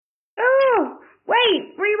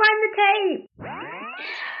Wait, rewind the tape.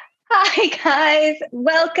 Hi guys,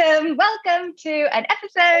 welcome to an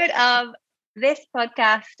episode of this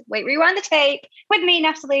podcast. Wait, rewind the tape with me,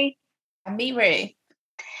 Natalie. And me, Rue.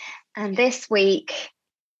 And this week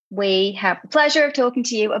we have the pleasure of talking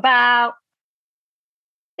to you about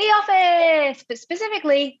The Office, but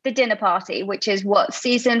specifically The Dinner Party, which is what,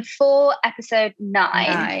 season 4, episode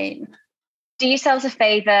 9. Do yourselves a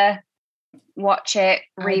favour, watch it,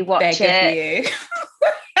 rewatch it.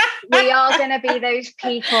 We are going to be those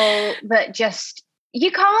people that just,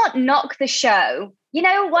 you can't knock the show. You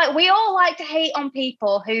know, like we all like to hate on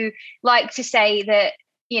people who like to say that,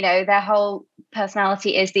 you know, their whole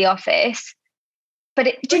personality is The Office. But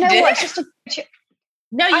do you know what? It's just a...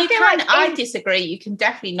 No, you can. Like I disagree. You can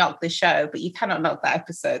definitely knock the show, but you cannot knock that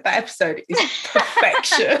episode. That episode is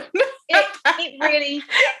perfection. it really,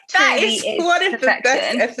 that is one of the best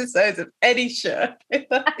episodes of any show.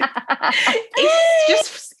 It's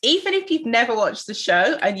just, even if you've never watched the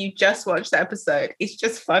show and you just watched the episode, it's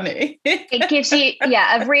just funny. It gives you,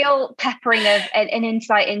 a real peppering of an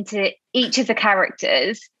insight into each of the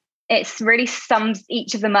characters. It really sums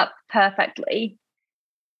each of them up perfectly.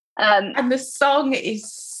 And the song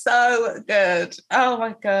is so good. Oh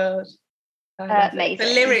my god, amazing.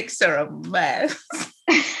 The lyrics are a mess.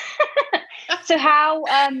 So how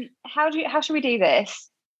should we do this?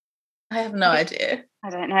 I have no idea. I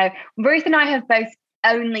don't know. Ruth and I have both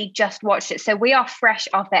only just watched it, so we are fresh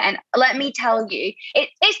off it. And let me tell you,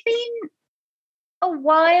 it's been a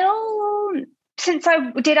while since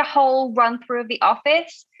I did a whole run through of The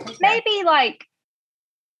Office. Okay. Maybe like,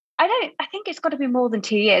 I think it's got to be more than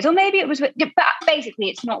 2 years, or maybe it was, but basically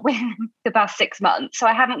it's not within the past 6 months. So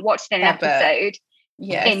I haven't watched an episode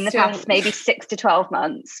in the past maybe 6 to 12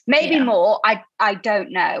 months, maybe more. I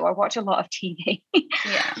don't know. I watch a lot of TV.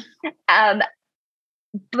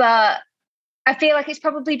 But I feel like it's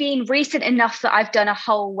probably been recent enough that I've done a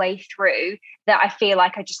whole way through that I feel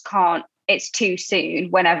like I just can't, it's too soon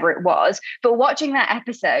whenever it was. But watching that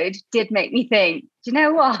episode did make me think, do you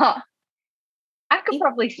know what? I could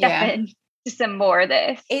probably step in to some more of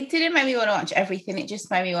this. It didn't make me want to watch everything. It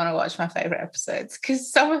just made me want to watch my favourite episodes,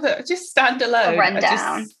 because some of them just stand alone are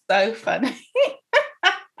just so funny.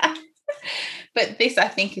 But this, I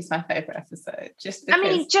think, is my favourite episode. Just because... I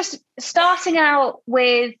mean, just starting out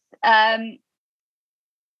with, oh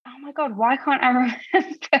my God, why can't I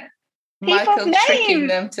remember Michael tricking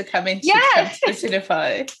them to come into the dinner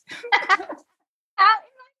party.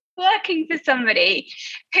 Working for somebody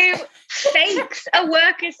who fakes a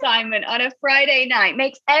work assignment on a Friday night,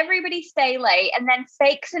 makes everybody stay late, and then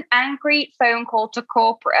fakes an angry phone call to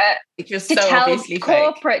corporate to tell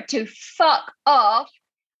corporate to fuck off.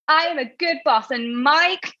 I am a good boss and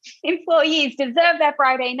my employees deserve their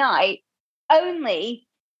Friday night, only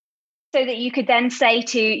so that you could then say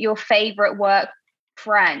to your favorite work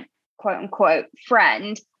friend, quote unquote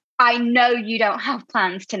friend, I know you don't have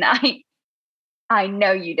plans tonight. I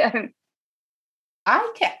know you don't. I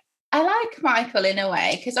like Michael in a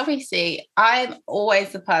way, because obviously I'm always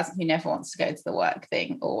the person who never wants to go to the work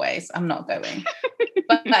thing. Always, I'm not going.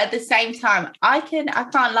 but at the same time, I can't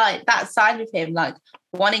like that side of him, like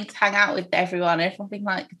wanting to hang out with everyone. Everyone being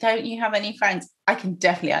like, "Don't you have any friends?" I can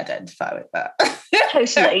definitely identify with that.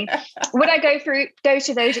 Totally. Would I go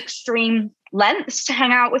to those extreme lengths to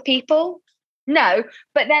hang out with people? No,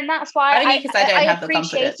 but then that's why I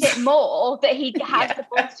appreciate it more that he has the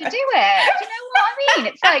balls to do it. Do you know what I mean?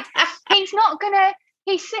 It's like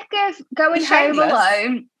he's sick of going home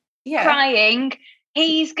alone, crying.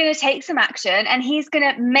 He's going to take some action and he's going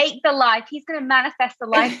to he's going to manifest the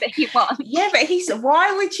life that he wants. Yeah, but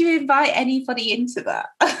why would you invite anybody into that?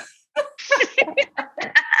 But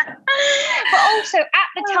also at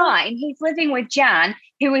the time, he's living with Jan,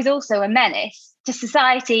 who is also a menace to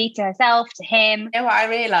society, to herself, to him. You know what I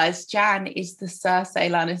realised? Jan is the Cersei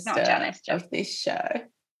Lannister of this show.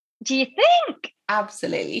 Do you think?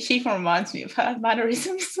 Absolutely. She even reminds me of her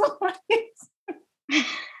mannerisms.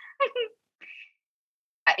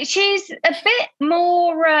 She's a bit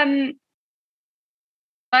more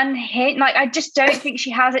unhinged. Like, I just don't think she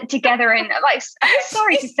has it together. And like, I'm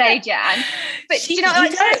sorry to say, Jan, but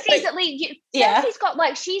Cersei's at least. Cersei's got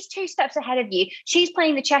like, she's 2 steps ahead of you. She's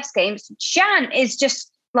playing the chess games. Jan is just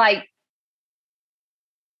like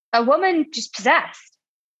a woman just possessed.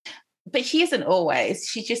 But she isn't always.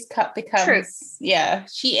 She just becomes. True. Yeah.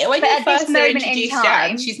 When you first introduce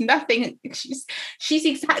Jan, she's nothing. She's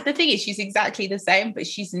exactly. The thing is, she's exactly the same, but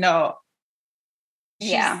she's not.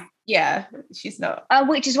 She's not.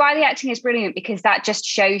 Which is why the acting is brilliant, because that just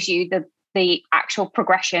shows you the actual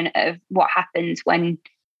progression of what happens when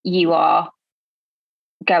you are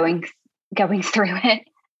going going through it.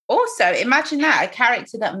 Also, imagine that, a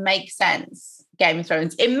character that makes sense. Game of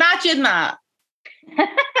Thrones. Imagine that.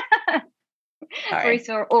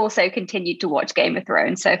 Rita also continued to watch Game of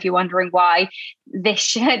Thrones. So if you're wondering why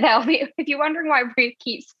if you're wondering why Ruth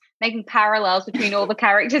keeps making parallels between all the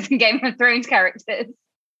characters in Game of Thrones characters.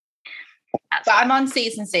 But I'm on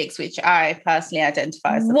season 6, which I personally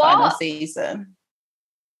identify as the final season.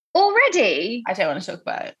 Already? I don't want to talk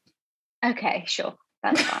about it. Okay, sure.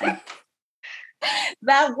 That's fine.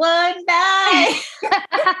 That one night.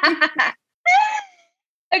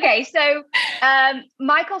 Okay, so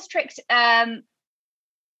Michael's tricked Pam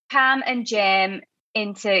and Jim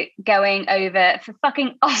into going over for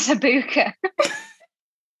fucking ossobuco.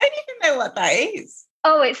 I don't even know what that is.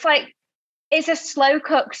 Oh, it's a slow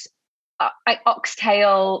cooked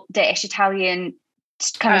oxtail dish, Italian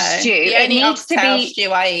kind of stew. The only it needs to be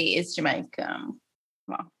stew I eat is Jamaican.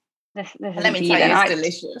 Well, this let me tell you, it's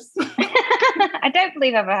delicious. I don't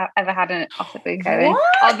believe I've ever had an ossobuco.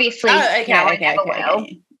 Obviously, I never will.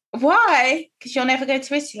 Why? Because you'll never go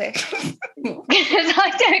to Italy. Because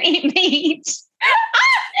I don't eat meat.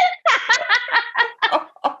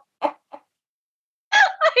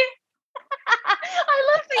 I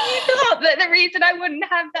love that you thought that the reason I wouldn't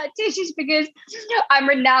have that dish is because I'm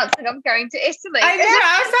renouncing I'm going to Italy. I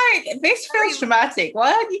was like, this feels dramatic.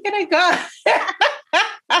 Why aren't you going to go?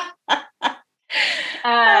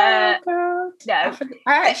 Oh, God. No.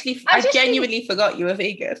 I genuinely forgot you were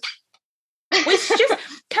vegan.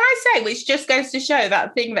 Which just goes to show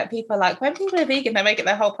that thing that people are like, when people are vegan, they make it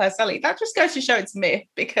their whole personality. That just goes to show it's myth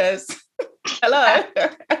because, hello,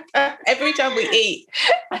 every time we eat,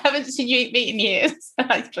 I haven't seen you eat meat in years.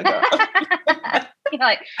 I forgot. You're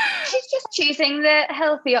like, she's just choosing the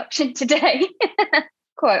healthy option today.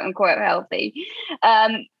 Quote unquote healthy.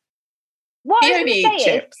 What I was going to say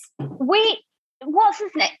chips. is, what's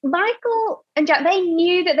his name? Michael and Jack, they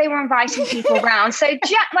knew that they were inviting people around. So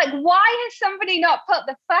Jack, why has somebody not put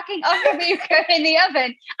the fucking ossobuco in the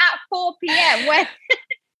oven at 4 p.m. when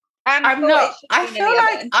I feel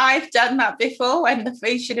like I've done that before when the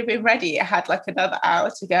food should have been ready. It had another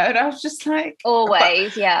hour to go. And I was just like,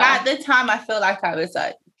 always, yeah. At the time, I feel like I was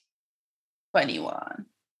 21.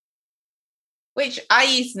 Which I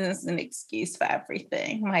use as an excuse for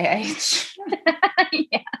everything, my age.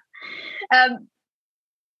 Yeah.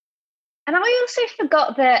 And I also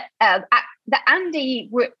forgot that Andy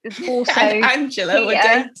was also and Angela were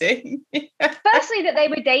dating. Firstly, that they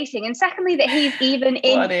were dating, and secondly, that he's even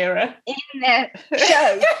in the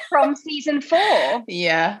show from season 4.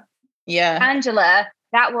 Yeah. Angela,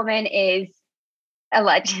 that woman is a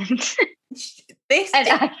legend. An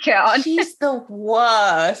icon. She's the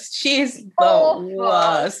worst. She's the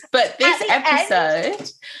worst. But this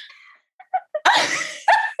episode,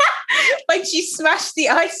 when she smashed the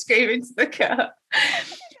ice cream into the cup,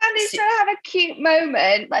 and he's trying to have a cute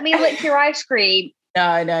moment. Let me lick your ice cream. No.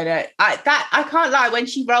 I can't lie. When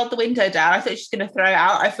she rolled the window down, I thought she was going to throw it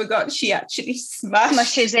out. I forgot she actually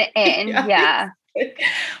smushes it in. Yeah.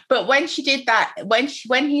 But when she did that, when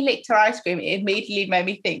he licked her ice cream, it immediately made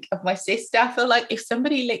me think of my sister. I feel like if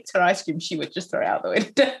somebody licked her ice cream, she would just throw it out the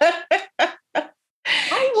window.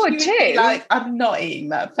 I would too. I'm not eating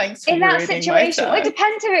that. Thanks for in that situation. Well, it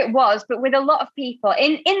depends who it was, but with a lot of people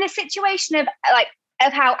in the situation of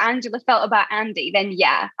how Angela felt about Andy, then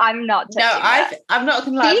yeah, I'm not. I'm not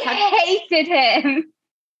gonna lie. He hated him.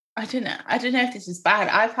 I don't know if this is bad.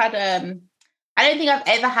 I've had I don't think I've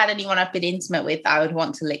ever had anyone I've been intimate with that I would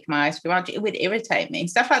want to lick my ice cream. It would irritate me.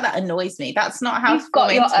 Stuff like that annoys me. That's not how you've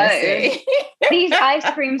got your own. These ice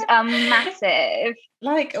creams are massive.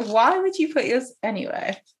 Why would you put yours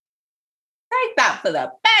anyway? Take that for the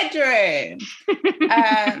bedroom.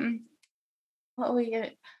 What are we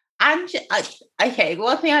going to... okay,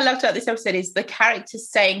 one thing I loved about this episode is the characters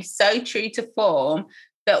staying so true to form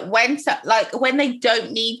that when they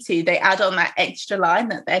don't need to, they add on that extra line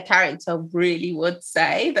that their character really would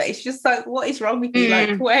say. That it's just what is wrong with you?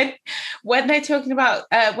 When they're talking about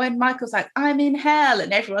when Michael's like, I'm in hell,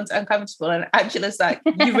 and everyone's uncomfortable, and Angela's like,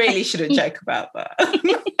 you really shouldn't joke about that.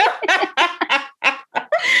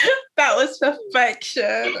 That was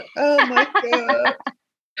perfection. Oh my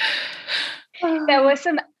God. There were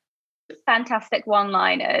some fantastic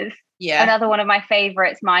one-liners. Yeah. Another one of my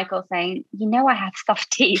favorites, Michael saying, I have soft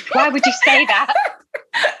teeth. Why would you say that?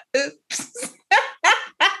 Oops.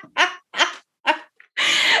 Oh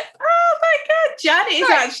my God. Janet is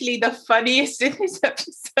actually the funniest in this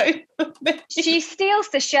episode. She steals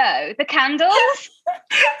the show. The candles.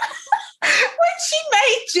 When she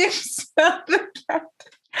made Jim smell the candle.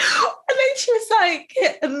 And then she was like,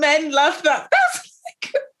 men love that.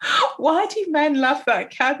 like, why do men love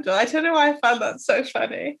that candle? I don't know why I found that so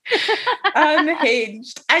funny.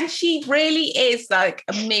 Unhinged. And she really is like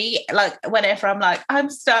me, like whenever I'm like, I'm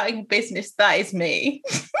starting a business, that is me.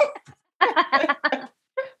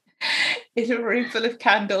 In a room full of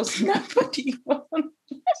candles nobody wants.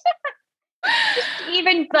 Just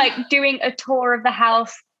even like doing a tour of the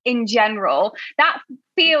house in general, that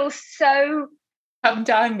feels so come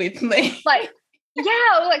dine with me. Like,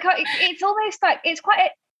 yeah, like it's almost like it's quite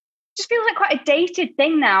just feels like quite a dated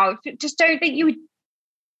thing now. Just don't think you would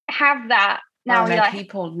have that now. Oh, no, like,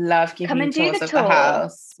 people love giving you tours of the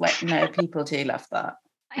house. Wait, no, people do love that.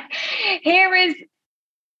 Here is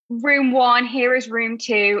room 1, here is room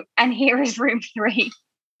 2, and here is room 3.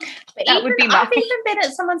 But that would be I've even been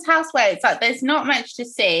at someone's house where it's like there's not much to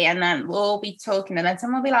see, and then we'll all be talking, and then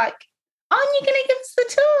someone will be like, aren't you going to give us the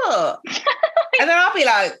tour? And then I'll be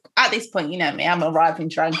like, at this point, you know me, I'm arriving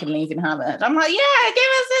drunk and leaving hammered. I'm like, yeah, give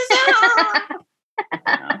us the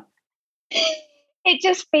tour. It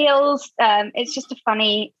just feels, it's just a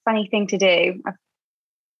funny thing to do.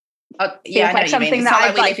 Yeah, I know like something that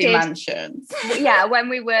I'd like live in mansions. Yeah, when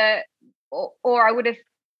we were, or I would have.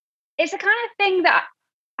 It's the kind of thing that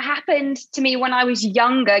happened to me when I was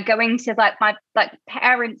younger, going to like my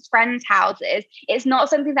parents' friends' houses. It's not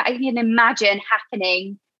something that I can imagine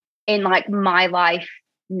happening in like my life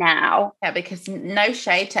now. Yeah, because no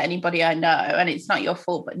shade to anybody I know, and it's not your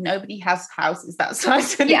fault, but nobody has houses that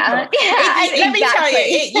size anymore. Let me tell you,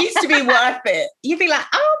 it used to be worth it. You'd be like,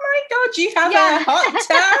 oh my God, you have a hot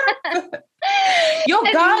tub. Your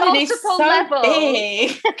garden is so levels.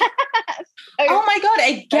 Big. Oh my God,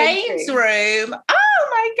 a games room. Oh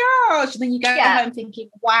my gosh. And then you go home thinking,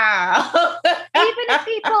 wow. Even if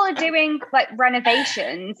people are doing like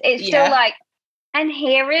renovations, it's still like, and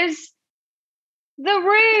here is the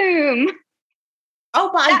room.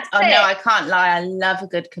 Oh, but I can't lie. I love a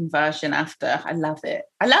good conversion after. I love it.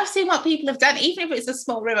 I love seeing what people have done, even if it's a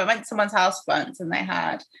small room. I went to someone's house once and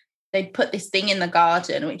they'd put this thing in the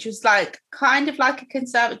garden, which was like kind of like a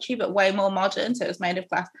conservatory, but way more modern. So it was made of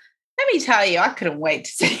glass. Let me tell you, I couldn't wait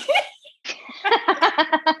to see it.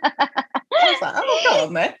 I was like, oh, go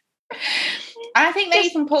on then. And I think they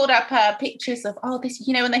even pulled up pictures of, this,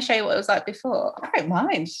 when they show you what it was like before. I don't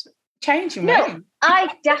mind. Change your mind.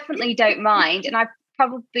 I definitely don't mind. And I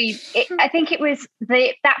think it was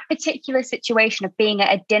that particular situation of being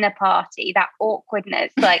at a dinner party, that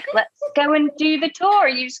awkwardness, like, let's go and do the tour.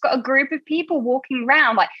 You just got a group of people walking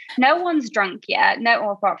around, like, no one's drunk yet. No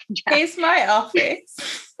one apart from Jack. Here's my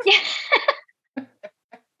office.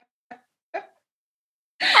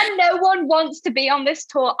 And no one wants to be on this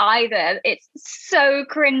tour either. It's so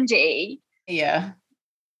cringy. Yeah.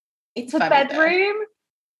 It's the bedroom.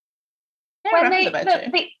 Yeah, when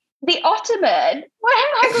the ottoman, when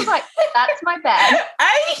I was like, that's my bed.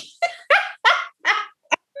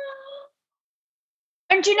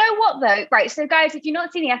 And do you know what though? Right. So guys, if you've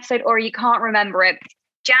not seen the episode or you can't remember it,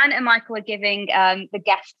 Jan and Michael are giving the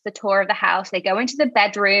guests the tour of the house. They go into the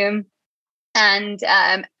bedroom and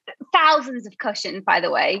thousands of cushions, by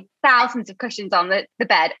the way, thousands of cushions on the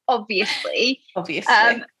bed, obviously.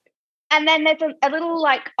 And then there's a little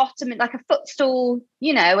like ottoman, like a footstool,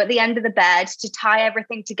 at the end of the bed to tie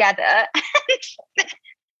everything together.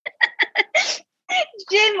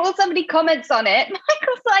 Jim or somebody comments on it.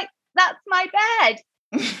 Michael's like, that's my bed.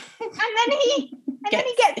 And then he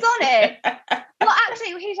gets on it. Well,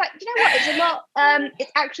 actually, he's like, you know what? It's a lot.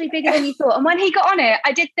 It's actually bigger than you thought. And when he got on it,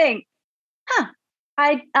 I did think,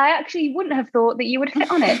 I actually wouldn't have thought that you would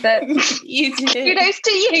fit on it, but you do. Kudos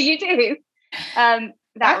to you. You do.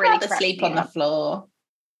 That I'd really rather sleep on the floor.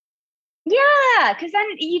 Yeah, because then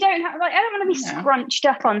you don't have, like, I don't want to be scrunched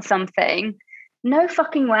up on something. No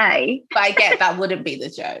fucking way. But I get that wouldn't be the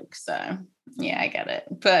joke. So yeah, I get it.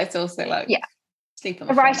 But it's also like, sleep on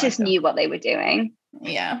the floor. The writers knew what they were doing.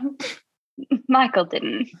 Yeah. Michael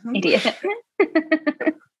didn't. Idiot.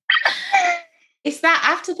 Is that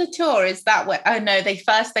after the tour? Is that where? Oh no, they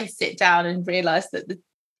sit down and realise that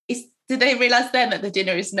did they realise then that the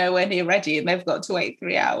dinner is nowhere near ready and they've got to wait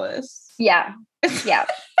 3 hours? Yeah. Yeah.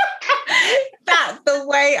 That's the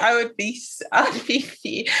way I would be.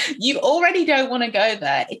 You already don't want to go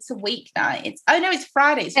there. It's a weeknight. It's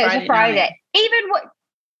Friday. It's a Friday. Night.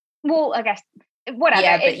 I guess whatever.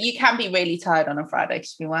 Yeah, but you can be really tired on a Friday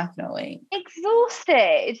because you've been working all week.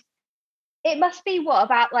 Exhausted. It must be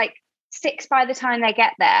about like 6 by the time they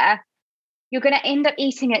get there. You're going to end up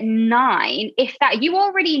eating at 9. If that, you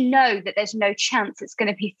already know that there's no chance it's going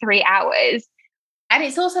to be 3 hours. And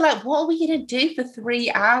it's also like, what are we going to do for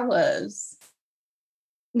 3 hours?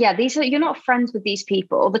 Yeah, you're not friends with these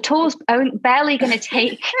people. The tour's barely going to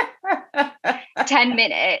take 10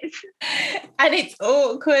 minutes. And it's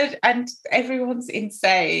awkward and everyone's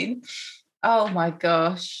insane. Oh my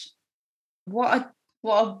gosh. What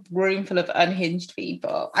a room full of unhinged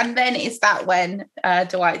people. And then is that when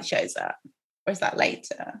Dwight shows up? Or is that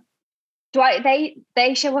later? Dwight,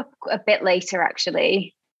 they show up a bit later,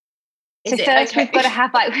 actually. Is so it first okay? we've got to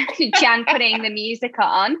have like Jan putting the music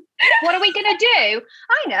on. What are we going to do?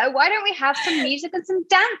 I know. Why don't we have some music and some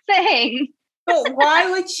dancing? But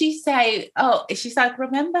why would she say, oh, she's like,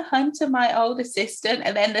 remember Hunter, my old assistant?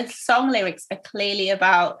 And then the song lyrics are clearly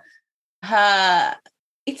about her.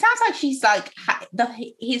 It sounds like she's like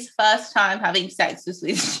his first time having sex was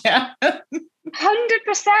with Jan.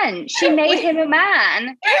 100%. She made him a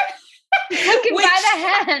man. Took him by the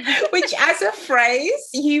hand. Which, as a phrase,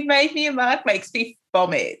 you made me a man, makes me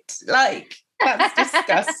vomit. Like, that's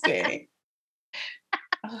disgusting.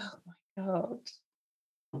 Oh my God.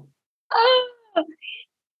 Oh.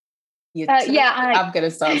 I'm going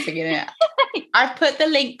to start singing it. I've put the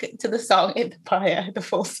link to the song in the bio, the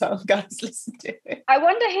full song. Guys, listen to it. I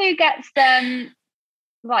wonder who gets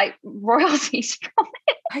like royalties from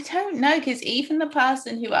it. I don't know, because even the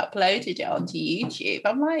person who uploaded it onto YouTube,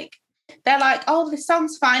 I'm like, they're like, oh, the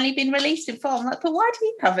song's finally been released in full. I'm like, but why do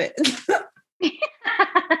you have it?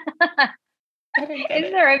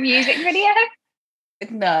 Is there a music video?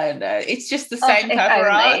 No, it's just the same cover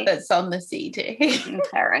art that's on the CD.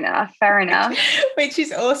 Fair enough. Which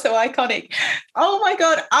is also iconic. Oh my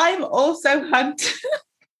God, I'm also Hunter.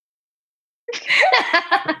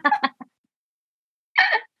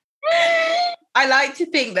 I like to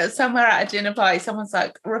think that somewhere at a dinner party, someone's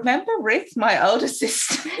like, remember Ruth, my older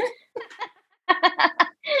sister?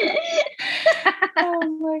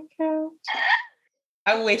 Oh my God.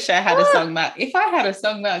 I wish I had a song that, if I had a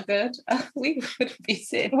song that good, we would be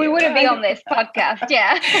sitting. We wouldn't be on this podcast,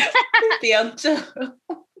 yeah. We'd be on tour.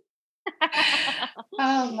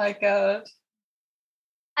 Oh my God.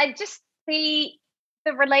 I just see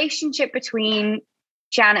the relationship between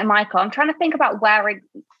Jan and Michael. I'm trying to think about where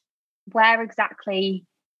exactly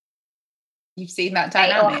you've seen that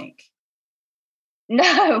dynamic.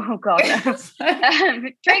 No, oh God, no.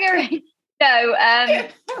 Triggering. No,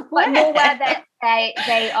 but more where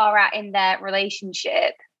they are at in their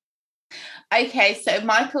relationship. Okay, so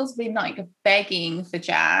Michael's been like begging for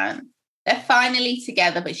Jan. They're finally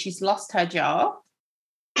together, but she's lost her job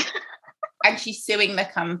and she's suing the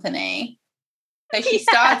company. So she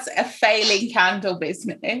starts a failing candle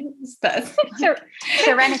business. That's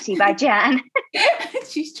Serenity by Jan.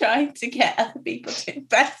 She's trying to get other people to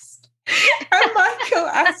invest. And Michael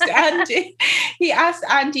asked Andy. He asked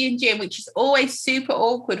Andy and Jim, which is always super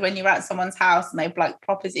awkward when you're at someone's house and they've like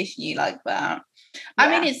proposition you like that. Yeah. I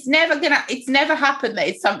mean, it's never happened that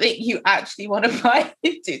it's something you actually want to buy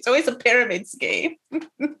into. It's always a pyramid scheme.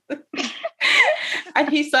 And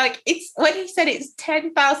he's like, when he said it's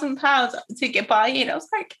 £10,000 to get buy in, I was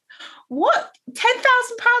like, what?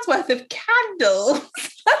 £10,000 worth of candles?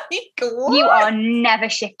 Like, what? You are never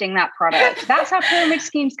shifting that product. That's how pyramid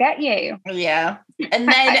schemes get you. Yeah. And then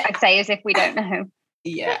I say as if we don't know.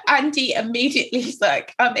 Yeah. Andy immediately is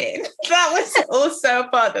like, I'm in. That was also a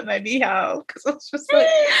part that made me howl, because I was just like,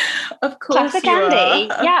 of course classic you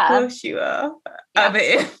Andy. are. Yeah. Of course you are. Yeah. I'm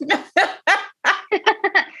in.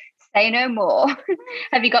 Say no more.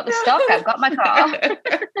 Have you got the stock? I've got my car.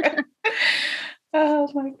 Oh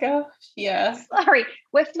my gosh, yeah. Sorry,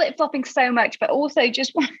 we're flip-flopping so much, but also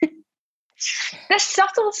just the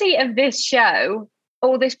subtlety of this show,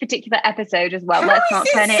 or this particular episode as well. Let's not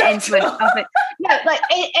turn it into an oven. No, like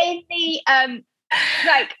in the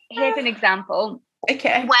like, here's an example.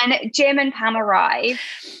 Okay. When Jim and Pam arrive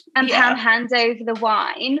and Pam hands over the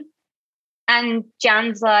wine and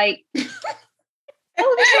Jan's like,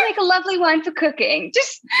 oh, this will make a lovely wine for cooking.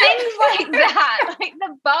 Just things like that. Like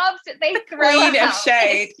the barbs that they throw Queen out. of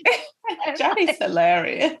shade. Jan is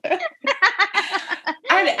hilarious.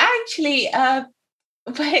 And actually,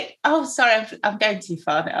 but sorry, I'm going too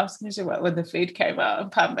far now. I was going to talk about when the food came out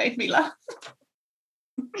and Pam made me laugh.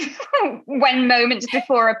 When moments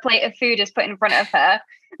before a plate of food is put in front of her,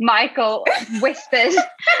 Michael whispers,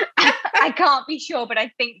 I can't be sure, but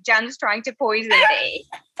I think Jan's trying to poison me.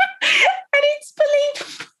 And it's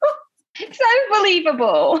believable. It's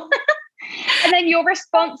unbelievable. And then your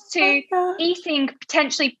response to eating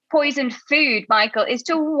potentially poisoned food, Michael, is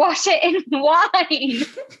to wash it in wine.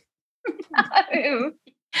 No.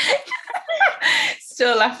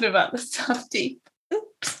 Still laughing about the softie.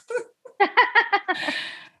 Oops.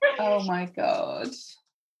 Oh my God.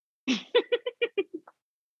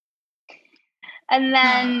 And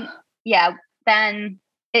then, then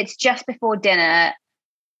it's just before dinner.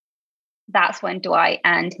 That's when Dwight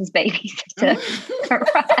and his babysitter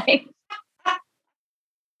arrive.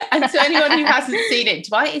 And to anyone who hasn't seen it,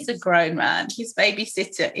 Dwight is a grown man. His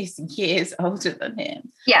babysitter is years older than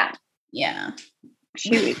him. Yeah. Yeah.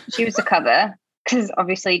 She was a cover because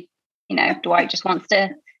obviously, Dwight just wants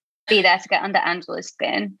to be there to get under Angela's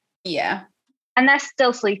skin. Yeah. And they're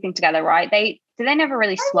still sleeping together, right? They never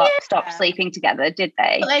really stopped sleeping together, did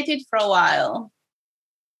they? Well, they did for a while.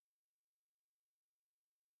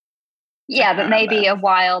 Yeah, but maybe a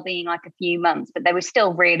while being like a few months, but they were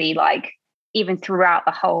still really like, even throughout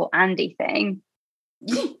the whole Andy thing.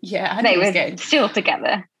 Yeah, Andy they were still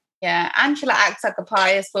together. Yeah, Angela acts like a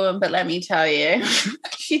pious woman, but let me tell you,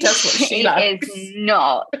 she does what she likes. She is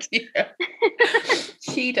not. Yeah.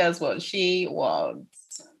 She does what she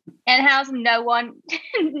wants. And how's no one's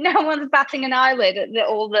batting an eyelid at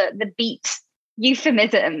all the beat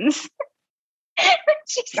euphemisms?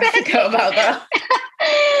 She said, I forgot about that.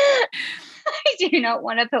 I do not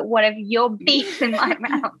want to put one of your beets in my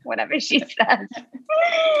mouth, whatever she says.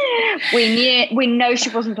 We know she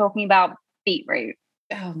wasn't talking about beetroot.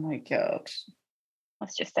 Oh my God.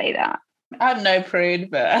 Let's just say that. I'm no prude,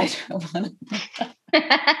 but I don't want to.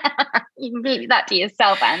 You can keep that to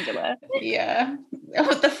yourself, Angela. Yeah.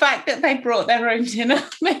 The fact that they brought their own dinner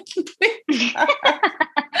makes me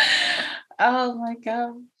Oh my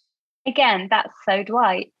God. Again, that's so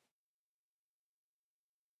Dwight.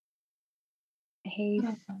 He's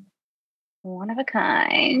one of a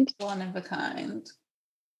kind. One of a kind.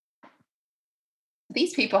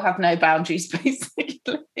 These people have no boundaries,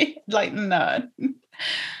 basically. Like, none.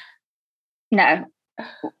 No.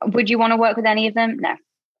 Would you want to work with any of them? No.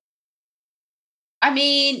 I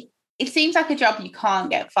mean, it seems like a job you can't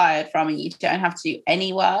get fired from and you don't have to do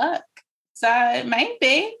any work. So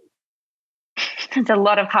maybe. There's a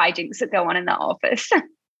lot of hijinks that go on in that office.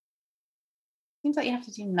 Seems like you have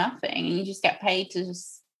to do nothing and you just get paid to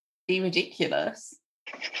just be ridiculous.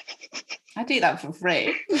 I do that for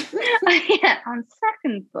free. Yeah, on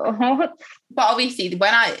second thoughts. But obviously,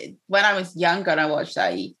 when I was younger and I watched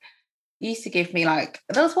that, he used to give me like,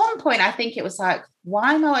 there was one point I think it was like,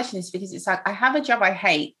 why am I watching this? Because it's like I have a job I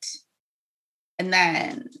hate, and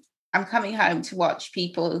then I'm coming home to watch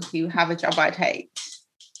people who have a job I'd hate.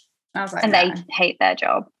 And I was like, and they hate their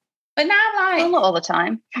job. But now I'm like, well, not all the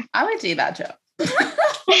time. I would do that job. Do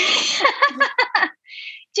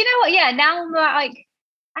you know what? Yeah, now I'm like,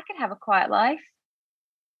 I can have a quiet life.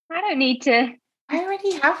 I don't need to. I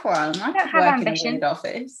already have one. I don't have ambition. In a weird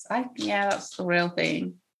office. Yeah, that's the real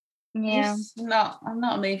thing. Yeah, I'm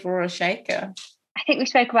not a mover or a shaker. I think we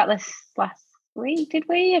spoke about this last week, did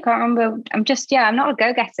we? I can't remember. I'm not a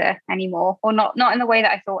go-getter anymore, or not in the way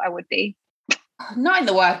that I thought I would be. Not in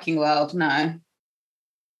the working world, no.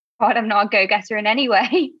 God, I'm not a go-getter in any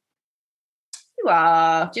way. You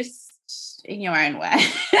are, just in your own way.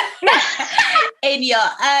 In your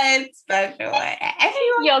own special way.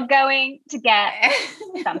 You're going to get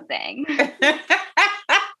something.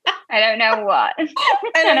 I don't know what.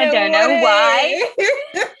 I don't know why.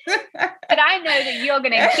 But I know that you're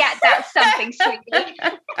going to get that something, sweetie.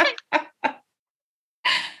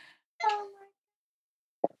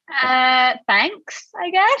 Thanks, I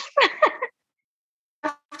guess.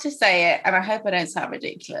 I have to say it, and I hope I don't sound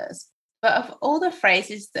ridiculous, but of all the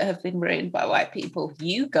phrases that have been ruined by white people,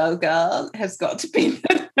 "you go girl" has got to be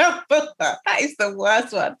the number one. That is the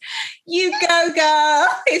worst one. "You go girl"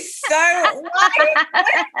 is so white.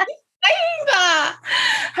 Saying that.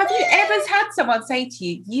 Have you ever had someone say to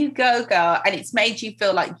you, "you go girl," and it's made you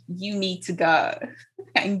feel like you need to go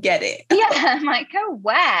and get it? Yeah, I'm like, go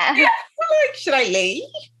where? Yeah, like, should I leave?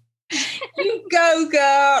 "You go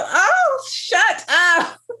girl." Oh, shut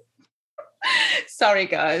up. Sorry,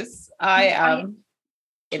 guys. I am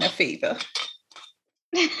in a fever.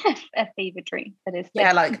 A fever dream. That is.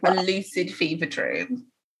 Yeah, like a lucid fever dream.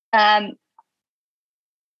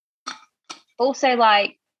 Also,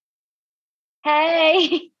 like,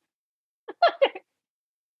 hey.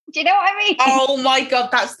 Do you know what I mean? Oh my God,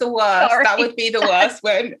 that's the worst. Sorry. That would be the worst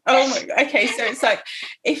when, oh my God. Okay, so it's like,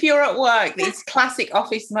 if you're at work, this classic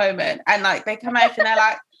office moment, and like they come over and they're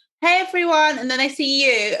like, "Hey everyone," and then they see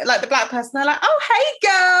you, like the black person, they're like, "Oh, hey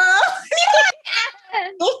girl."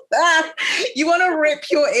 You want to rip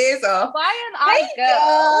your ears off. Why am I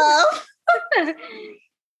girl?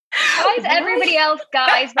 Why is everybody else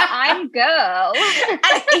guys, but I'm girl?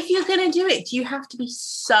 And if you're going to do it, you have to be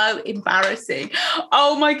so embarrassing.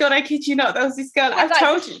 Oh my God, I kid you not. There was this girl, I've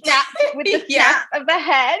told you. Snap with the snap of the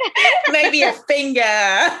head. Maybe a finger.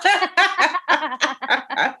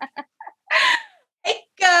 Hey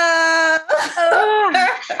girl.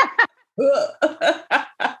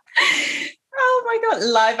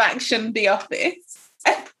 live action The Office.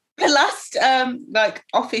 The last like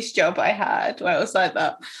office job I had where it was like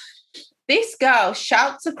that. This girl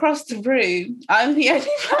shouts across the room, I'm the only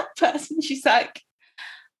black person. She's like,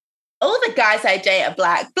 all the guys I date are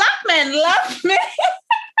black. Black men love me.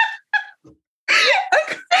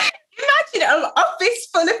 Imagine an office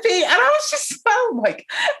full of people. And I was just like,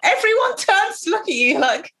 everyone turns to look at you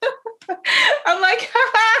like, I'm like,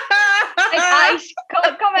 I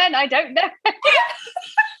can't comment. I don't know.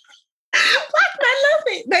 Black men love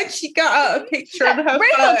it. Then she got out a picture on her phone.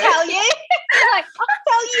 I'll tell you. Like, I'll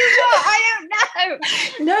tell you what, I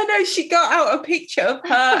don't know. No, she got out a picture of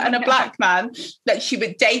her and a black man that she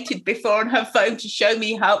had dated before on her phone to show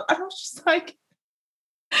me how. And I was just like,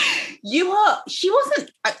 she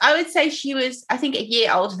wasn't, I would say she was, I think, a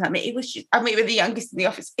year older than me. It was just, we were the youngest in the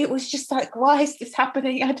office. It was just like, why is this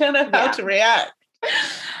happening? I don't know how to react.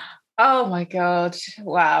 Oh my God.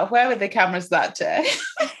 Wow. Where were the cameras that day?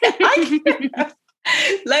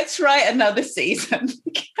 Let's write another season.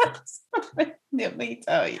 Let me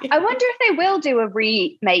tell you. I wonder if they will do a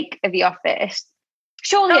remake of The Office.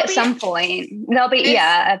 Surely at some point. There'll be,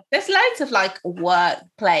 There's loads of like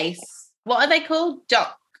workplace. What are they called?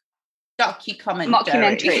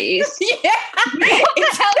 Documentaries. Yeah.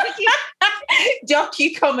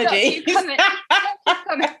 Docu-comedy.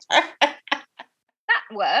 That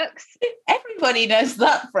works. Everybody knows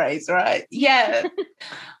that phrase, right? Yeah.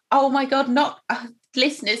 Oh my God,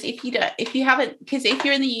 listeners, if you haven't, because if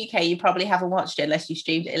you're in the UK, you probably haven't watched it unless you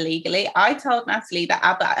streamed it illegally. I told Natalie that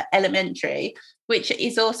Abbott Elementary, which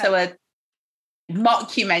is also a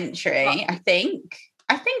mockumentary, I think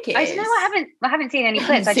it is. I don't know. I haven't seen any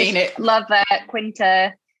clips. I seen just it. love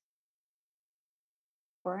Quinta.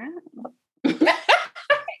 The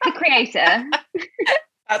creator.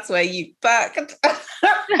 That's where you backed.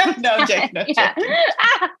 No, I'm joking. No, Yeah.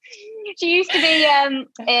 She used to be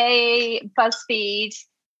a BuzzFeeder.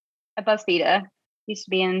 Used to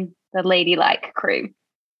be in the Ladylike crew.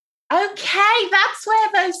 Okay, that's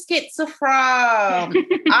where those skits are from.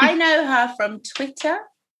 I know her from Twitter,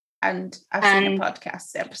 and I've seen a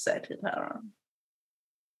podcast episode with her on.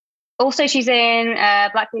 Also, she's in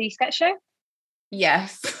Black Lady Sketch Show.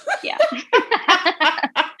 Yes. Yeah.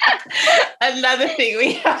 Another thing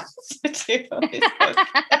we have to do on this podcast.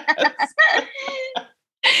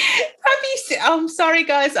 Have you seen, I'm sorry,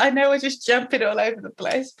 guys. I know we're just jumping all over the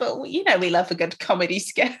place, but we love a good comedy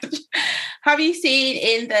sketch. Have you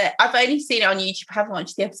seen I've only seen it on YouTube, I haven't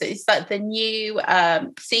watched the episode. It's like the new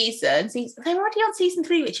season. They're already on season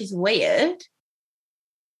 3, which is weird.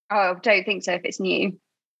 Oh, don't think so if it's new.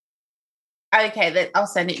 Okay, then I'll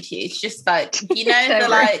send it to you. It's just like, the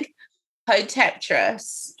like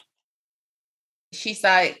Hoteptress. She's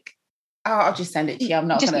like, I'll just send it to you. I'm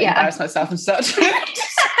not going to embarrass myself and start trying to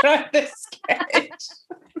describe this sketch.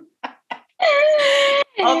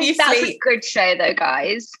 Obviously, that's a good show, though,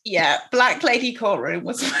 guys. Yeah, Black Lady Courtroom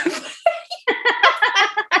was.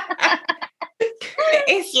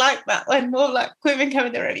 It's like that when more like women come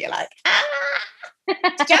in the room, you're like,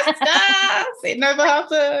 just us. It never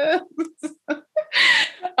happens.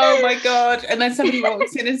 Oh my God! And then somebody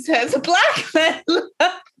walks in and says, "Black men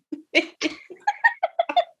love me."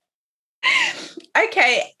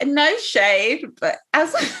 Okay, no shade, but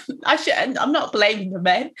I'm not blaming the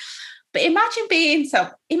men, but imagine if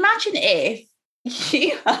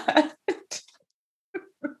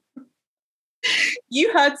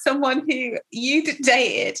you had someone who you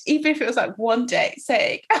dated, even if it was like one date,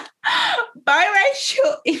 saying,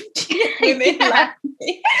 biracial Indian women love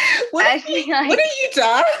me. What have you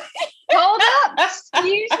done? Hold up,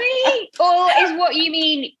 excuse me? Or is what you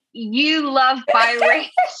mean you love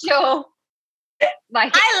biracial,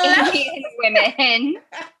 like Indian women?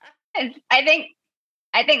 I think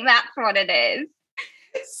that's what it is.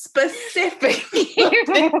 Specifically.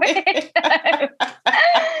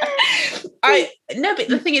 No, but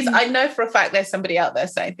the thing is, I know for a fact there's somebody out there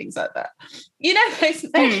saying things like that. Those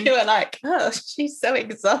men who are like, oh, she's so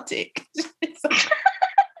exotic.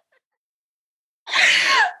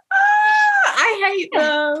 I hate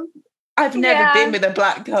them. I've never been with a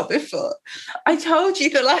black girl before. I told you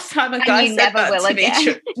the last time a guy said that to me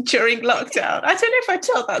during lockdown. I don't know if I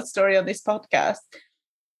told that story on this podcast.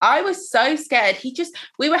 I was so scared.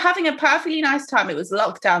 We were having a perfectly nice time. It was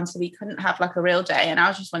lockdown, so we couldn't have like a real day. And I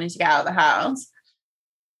was just wanting to get out of the house.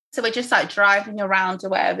 So we're just like driving around or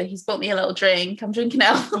whatever. He's bought me a little drink. I'm drinking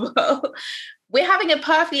alcohol. We're having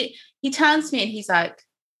he turns to me and he's like,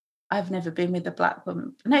 I've never been with a black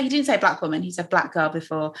woman. No, he didn't say black woman. He said black girl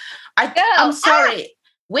before. I'm sorry.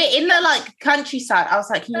 We're in the like countryside. I was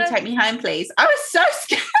like, can you take me home, please? I was so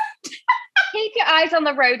scared. Keep your eyes on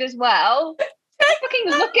the road as well.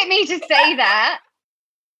 fucking look at me to say that.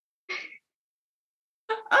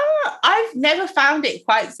 I've never found it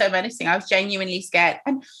quite so menacing. I was genuinely scared.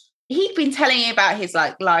 And he'd been telling me about his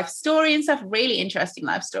like life story and stuff. Really interesting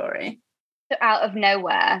life story. So out of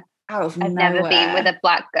nowhere. I've never been with a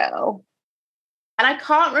black girl. And I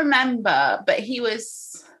can't remember, but he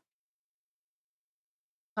was...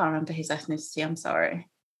 I can't remember his ethnicity. I'm sorry.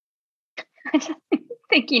 I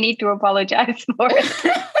think you need to apologise for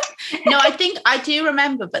it. No, I think I do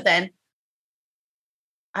remember, but then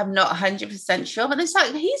I'm not 100% sure. But it's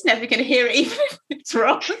like, he's never going to hear it, even if it's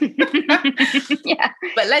wrong. Yeah.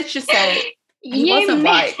 But let's just say he wasn't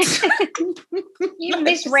white. You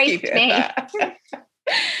misraced me.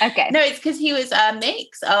 Okay. No, it's because he was a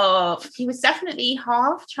mix of, he was definitely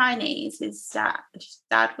half Chinese. His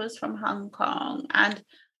dad was from Hong Kong. And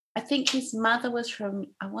I think his mother was from,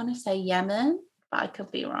 I want to say Yemen, but I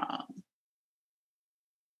could be wrong.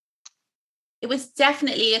 It was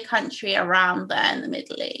definitely a country around there in the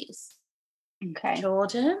Middle East. Okay.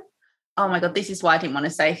 Jordan? Oh my God, this is why I didn't want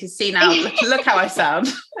to say, because see now, look how I sound.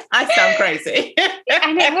 I sound crazy.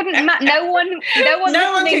 And it wouldn't matter. No one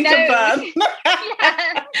can confirm.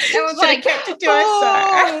 Yeah. No one's like, kept it to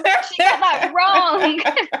herself. She got that wrong.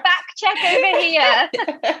 Fact check over here.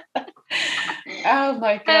 Oh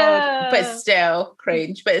my God. But still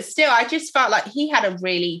cringe. But still, I just felt like he had a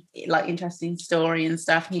really like interesting story and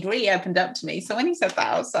stuff. He'd really opened up to me. So when he said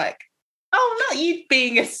that, I was like, oh, not you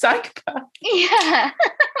being a psychopath. Yeah.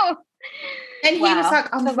 And he was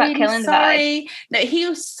like, I'm really sorry. No, he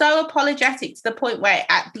was so apologetic to the point where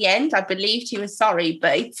at the end, I believed he was sorry,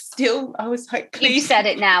 but it's still, I was like, please. You've said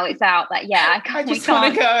it now, it's out. Like, yeah, I just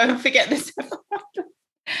want to go and forget this.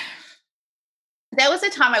 There was a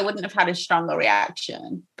time I wouldn't have had a stronger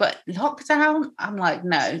reaction, but lockdown, I'm like,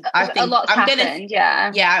 no. I think a lot's happened,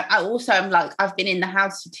 yeah. Yeah, I'm like, I've been in the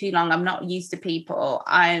house for too long. I'm not used to people.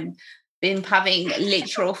 I'm been having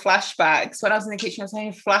literal flashbacks. When I was in the kitchen, I was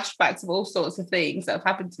having flashbacks of all sorts of things that have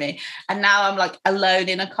happened to me. And now I'm like alone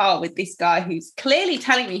in a car with this guy who's clearly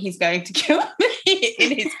telling me he's going to kill me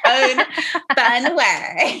in his own fun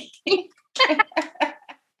way.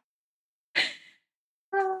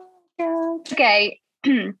 Oh, God. Okay.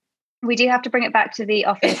 We do have to bring it back to The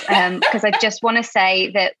Office because I just want to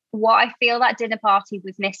say that what I feel that dinner party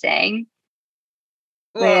was missing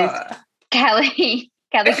was Kelly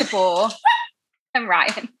Kapoor and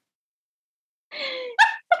Ryan.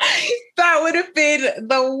 That would have been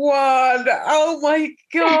the one. Oh my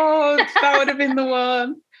God. That would have been the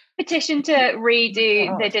one. Petition to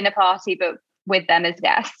redo the dinner party, but with them as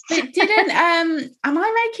guests. It didn't, am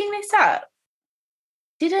I making this up?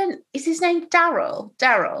 Is his name Daryl?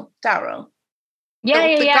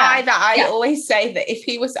 Yeah, the guy that I always say that if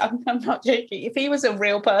he was, I'm not joking, if he was a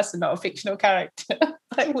real person, not a fictional character,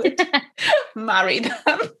 I would marry them.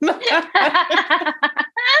 Where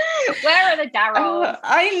are the Daryls?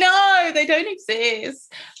 I know, they don't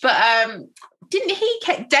exist. But didn't he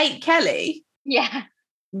date Kelly? Yeah.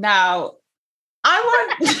 Now,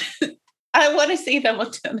 I want to see them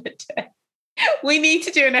on Dinner Day. We need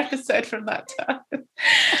to do an episode from that time.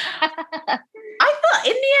 I thought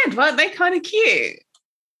in the end, weren't they kind of cute?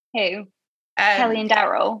 Who? Kelly and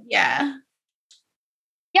Daryl? Yeah.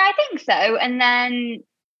 Yeah, I think so. And then,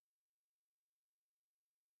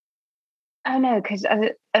 oh no, because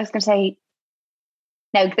I was going to say,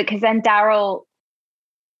 no, because then Daryl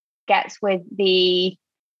gets with the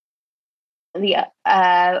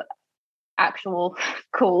actual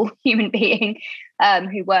cool human being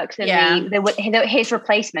who works in his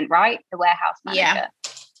replacement, right? The warehouse manager.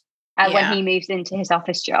 When he moves into his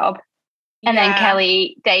office job. And then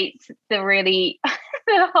Kelly dates the really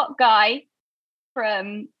the hot guy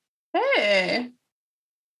from... Hey.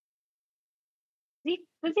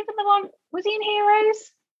 Was he the one? Was he in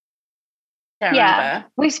Heroes? Don't remember.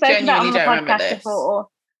 We've spoken about on the podcast before.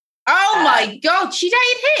 Oh my God, she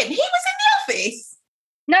dated him. He was in The Office.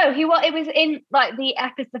 No, it was in like the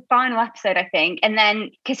final episode, I think. And then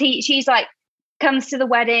because she's like comes to the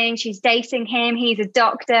wedding, she's dating him, he's a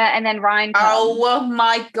doctor, and then Ryan comes. Oh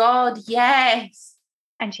my God, yes.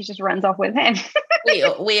 And she just runs off with him.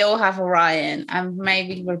 we all have a Ryan and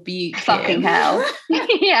maybe rebuke fucking him. hell.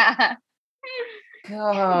 Yeah.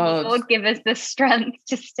 God. Lord give us the strength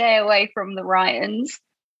to stay away from the Ryans.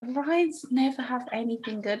 Ryans never have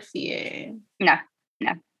anything good for you. No.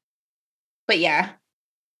 But yeah.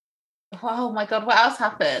 Oh my God, what else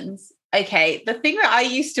happens? Okay, the thing that I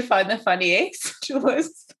used to find the funniest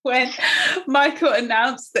was when Michael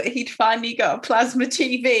announced that he'd finally got a plasma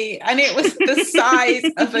TV and it was the size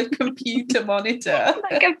of a computer monitor.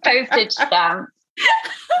 Like a postage stamp.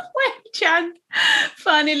 When Jan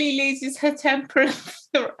finally loses her temper and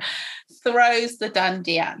throws the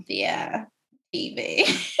Dundee at the TV.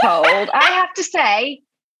 Cold. I have to say,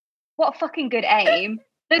 what fucking good aim.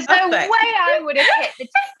 There's no way I would have hit the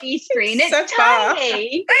TV screen. It's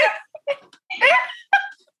tiny.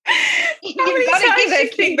 You've got to give her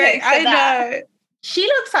kudos for that. Know. She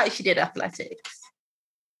looks like she did athletics.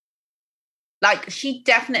 Like, she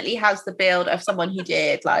definitely has the build of someone who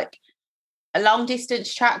did, like, a long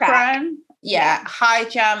distance track run. Yeah, high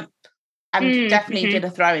jump. And definitely did a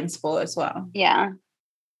throwing sport as well. Yeah.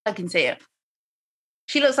 I can see it.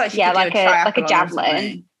 She looks like she could like do a triathlon, like a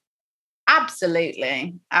javelin.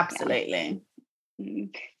 Absolutely. Yeah.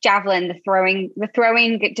 Javelin, the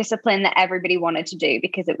throwing discipline that everybody wanted to do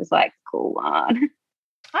because it was like cool one.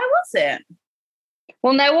 How was it?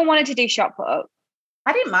 Well, no one wanted to do shot put.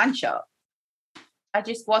 I didn't mind shot. I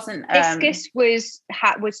just wasn't. Discus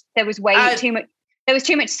there was way too much. There was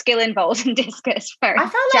too much skill involved in discus. I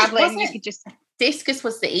felt javelin, you could just. Discus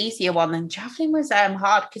was the easier one, and javelin was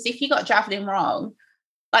hard because if you got javelin wrong,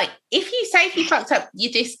 like if you fucked up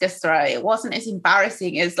your discus throw, it wasn't as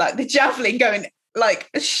embarrassing as like the javelin going like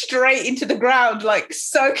straight into the ground, like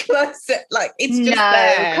so close. Like it's just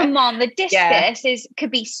there. Come on, the discus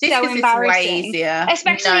could be so embarrassing. Way easier.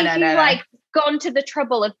 Especially if you like gone to the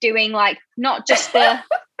trouble of doing like not just the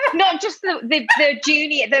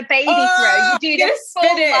junior, the baby throw. You do the full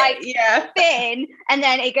spin, and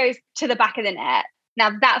then it goes to the back of the net.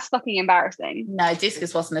 Now that's fucking embarrassing. No,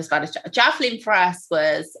 discus wasn't as bad as javelin for us.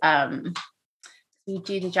 Was you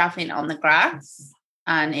do the javelin on the grass,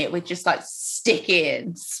 and it would just like stick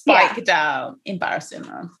in, spike down. Embarrassing,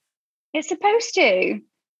 man. It's supposed to.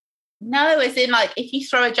 No, as in like if you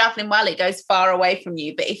throw a javelin well, it goes far away from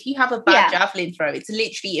you. But if you have a bad javelin throw, it's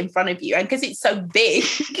literally in front of you. And because it's so big,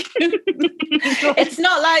 it's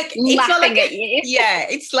not like at you. Yeah,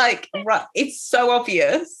 it's like it's so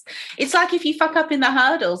obvious. It's like if you fuck up in the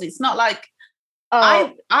hurdles, it's not like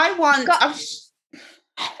I'm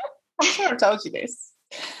sure I told you this.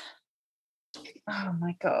 Oh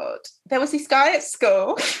my God. There was this guy at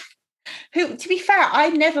school who, to be fair, I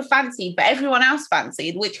never fancied, but everyone else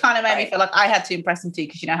fancied, which kind of made me feel like I had to impress him too,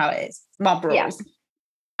 because you know how it is. Mob rules. Yeah.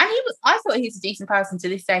 And I thought he was a decent person. To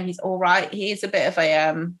this day, he's all right. He is a bit of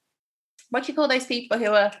a, what do you call those people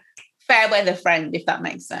who are fair weather friend, if that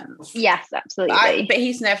makes sense? Yes, absolutely. But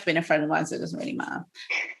he's never been a friend of mine, so it doesn't really matter.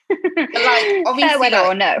 But like, obviously, fair weather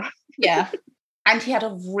or no. Yeah. And he had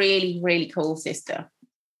a really, really cool sister,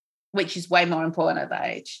 which is way more important at that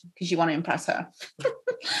age because you want to impress her.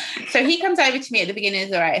 So he comes over to me at the beginning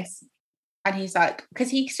of the race and he's like, because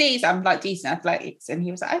he sees I'm like decent athletics, and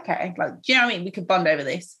he was like, okay, like, do you know what I mean? We could bond over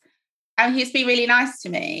this. And he's been really nice to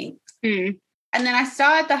me. And then I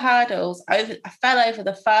started the hurdles. I fell over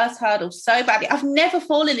the first hurdle so badly. I've never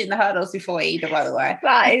fallen in the hurdles before either, by the way.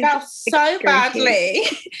 I fell so badly.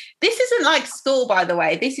 This isn't like school, by the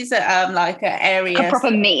way. This is like an area. A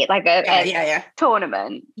proper meet, like a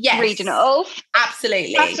tournament. Yes. Regional.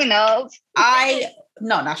 Absolutely. Nationals.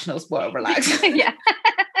 Not nationals, well, relax. Yeah.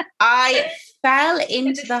 I fell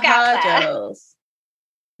into the hurdles.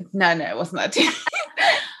 No, it wasn't that.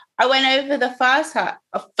 I went over the first hurdle.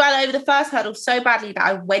 I fell over the first hurdle so badly that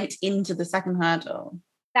I went into the second hurdle.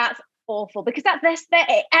 That's awful, because at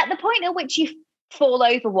the point at which you fall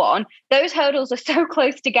over one, those hurdles are so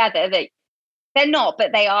close together that they're not,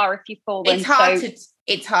 but they are if you fall. It's hard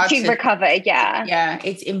to recover. Yeah,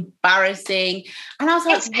 it's embarrassing. And I was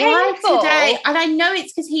like, why today? And I know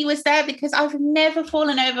it's because he was there, because I've never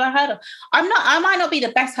fallen over a hurdle. I might not be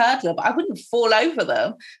the best hurdler, but I wouldn't fall over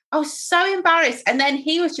them. I was so embarrassed. And then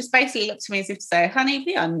he was just basically looked to me as if to say, honey,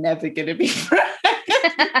 we are never going to be friends.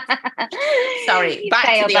 Sorry,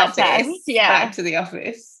 back to the office. Yeah. Back to the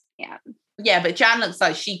office. Yeah. Yeah, but Jan looks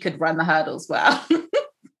like she could run the hurdles well.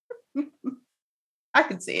 I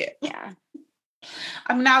can see it. Yeah.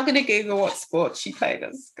 I'm now going to Google what sport she played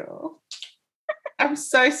at school. I'm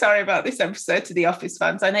so sorry about this episode to the Office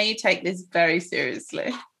fans. I know you take this very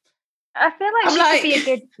seriously. I feel like she could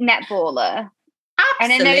be a good netballer. Absolutely.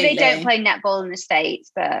 And I know they don't play netball in the States,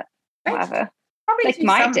 but whatever. Probably they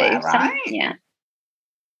might do. Right? Yeah.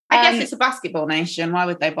 I guess it's a basketball nation. Why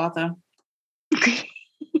would they bother?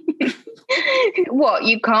 What,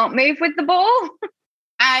 you can't move with the ball?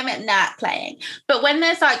 I'm not playing. But when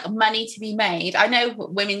there's like money to be made, I know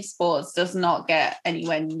women's sports does not get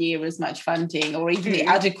anywhere near as much funding, or even the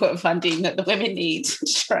adequate funding that the women need to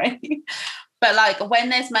train. But like when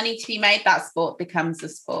there's money to be made, that sport becomes a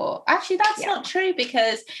sport. Actually, that's not true,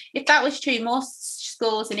 because if that was true, most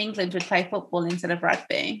schools in England would play football instead of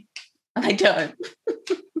rugby. And they don't.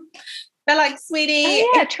 They're like, sweetie.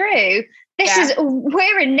 Oh, yeah, true.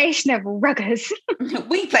 We're a nation of ruggers.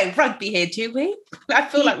 We play rugby here, do we? I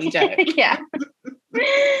feel like we don't. Yeah.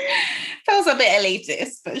 Feels a bit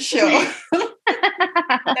elitist, but sure.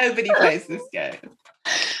 Nobody plays this game.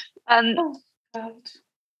 Oh, God.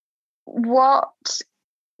 What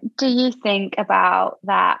do you think about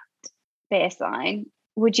that beer sign?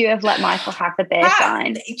 Would you have let Michael have the beer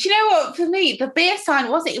sign? Do you know what? For me, the beer sign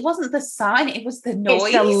it wasn't the sign, it was the noise.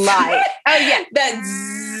 It's the light. Oh, yeah.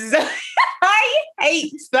 I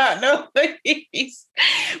hate that noise.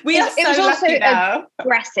 We are so lucky now.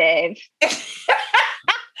 Aggressive.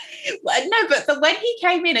 No, but when he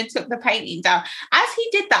came in and took the painting down, as he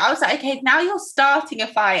did that, I was like, okay, now you're starting a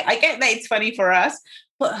fight. I get that it's funny for us,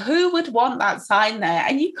 but who would want that sign there?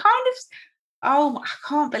 And you kind of, I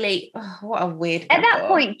can't believe, what a weird couple. At that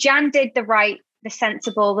point, Jan did the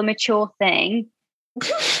sensible, the mature thing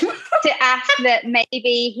to ask that maybe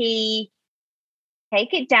he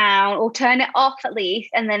take it down or turn it off at least,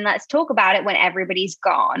 and then let's talk about it when everybody's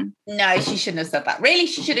gone. No, she shouldn't have said that. Really,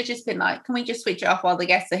 she should have just been like, can we just switch it off while the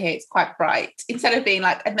guests are here? It's quite bright. Instead of being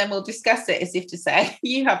like, and then we'll discuss it, as if to say,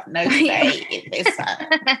 you have no say in this.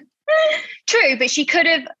 True, but she could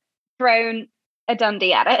have thrown a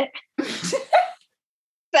Dundee at it.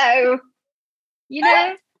 So, you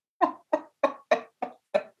know.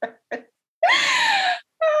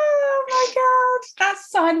 Oh my God, that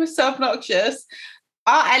sign was so obnoxious.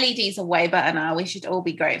 Our LEDs are way better now. We should all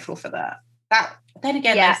be grateful for that. Then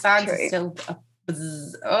again, those signs are still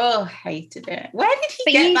hated it. Where did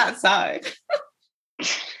he get that sign?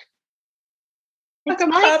 Like a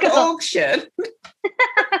pub auction.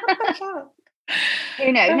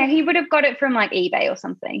 Who knows? No, he would have got it from like eBay or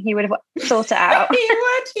something. He would have sorted it out. He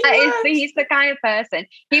would. He's the kind of person.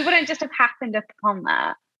 He wouldn't just have happened upon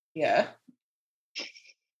that. Yeah.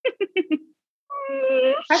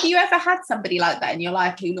 Have you ever had somebody like that in your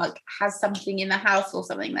life who like has something in the house or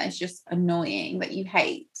something that is just annoying that you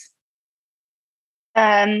hate?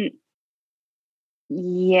 Yeah.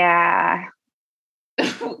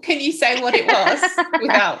 Can you say what it was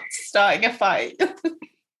without starting a fight?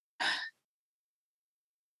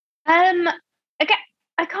 Okay,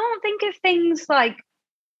 I can't think of things like.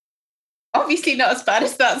 Obviously not as bad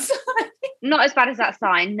as that sign. Not as bad as that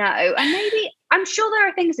sign, no. And maybe, I'm sure there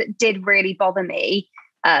are things that did really bother me,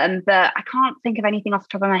 but I can't think of anything off the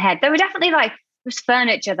top of my head. There were definitely there was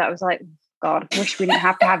furniture that I was like, God, I wish we didn't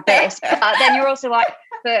have to have this. Then you're also like,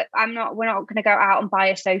 but we're not going to go out and buy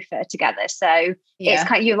a sofa together. So it's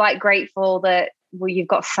kind of, you're like grateful that, well, you've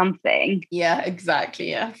got something. Yeah,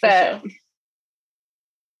 exactly. Yeah. But sure.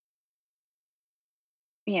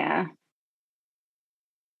 Yeah.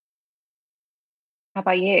 How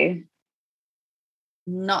about you?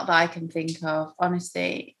 Not that I can think of,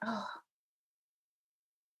 honestly. Oh.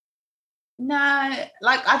 No,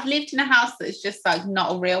 like I've lived in a house that's just like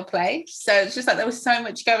not a real place. So it's just like there was so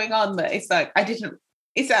much going on that it's like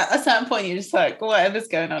it's at a certain point you're just like, whatever's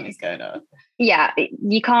going on is going on. Yeah,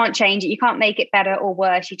 you can't change it. You can't make it better or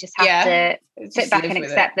worse. You just have to sit back and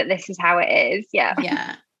accept that this is how it is. Yeah.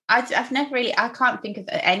 Yeah. I've never really, I can't think of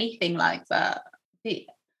anything like that.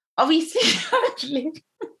 Obviously,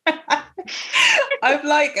 I'm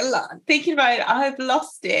like thinking about it, I've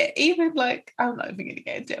lost it. Even like, I'm not even going to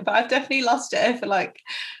get into it, but I've definitely lost it over like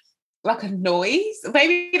a noise.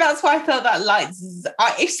 Maybe that's why I felt that lights.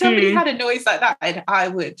 If somebody had a noise like that, I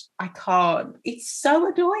can't. It's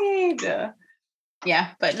so annoying. Yeah,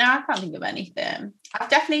 but no, I can't think of anything. I've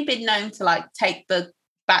definitely been known to like take the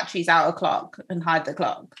batteries out of clock and hide the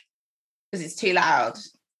clock because it's too loud.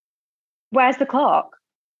 Where's the clock?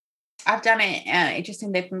 I've done it just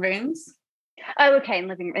in living rooms. Oh, okay,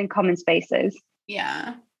 in common spaces.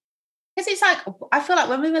 Yeah. Because it's like, I feel like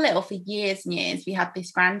when we were little for years and years, we had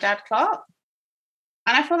this granddad clock.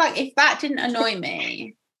 And I feel like if that didn't annoy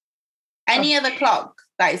me, any other clock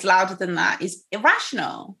that is louder than that is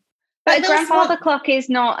irrational. But a grandfather clock is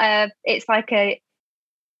not it's like I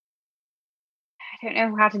don't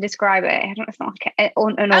know how to describe it. It's not like an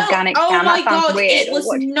organic sound. Oh my God, weird. It was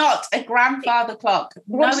not a grandfather clock.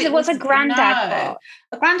 What's a granddad clock?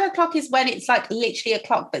 A granddad clock is when it's like literally a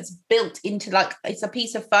clock that's built into like, it's a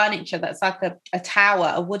piece of furniture that's like a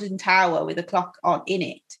tower, a wooden tower with a clock in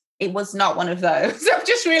it. It was not one of those. I've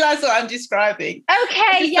just realised what I'm describing.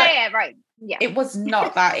 Okay, right. Yeah. It was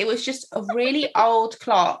not that. It was just a really old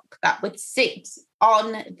clock that would sit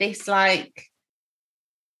on this like,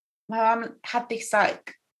 my mum had this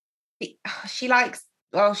like, she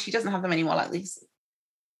doesn't have them anymore, like these,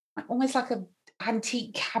 like almost like a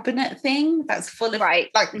antique cabinet thing that's full of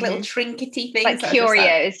little trinkety things. Like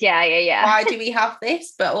curios, like, yeah. Why do we have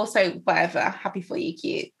this? But also, whatever, happy for you,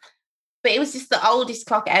 cute. But it was just the oldest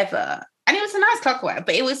clock ever. And it was a nice clock,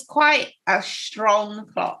 but it was quite a strong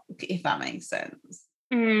clock, if that makes sense.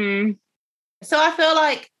 Mm. So I feel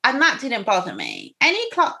like, and that didn't bother me. Any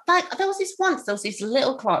clock, like there was this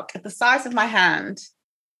little clock at the size of my hand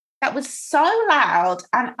that was so loud,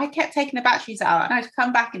 and I kept taking the batteries out, and I'd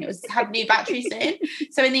come back and it had new batteries in.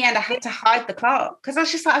 So in the end, I had to hide the clock because I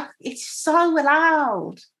was just like, it's so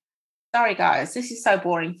loud. Sorry, guys, this is so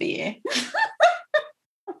boring for you.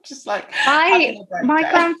 I'm just like, my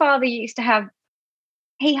grandfather used to have.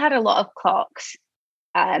 He had a lot of clocks,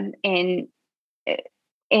 in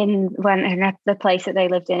the place that they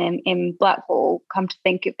lived in Blackwall. Come to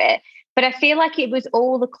think of it, but I feel like it was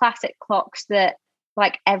all the classic clocks that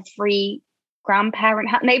like every grandparent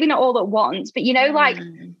had. Maybe not all at once, but like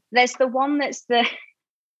there's the one that's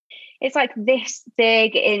it's like this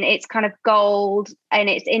big and it's kind of gold and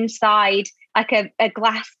it's inside like a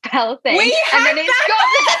glass bell thing, and then it's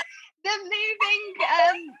got the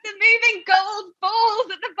moving gold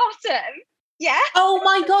balls at the bottom. Yeah. Oh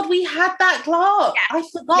my God, we had that clock. Yeah. I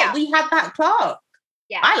forgot we had that clock.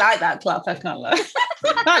 Yeah. I like that clock. I can't lie.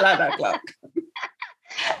 I like that clock.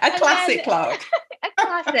 A classic clock. A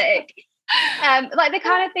classic. Like the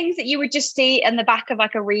kind of things that you would just see in the back of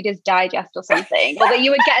like a Reader's Digest or something, or that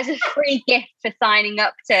you would get as a free gift for signing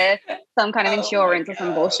up to some kind of insurance or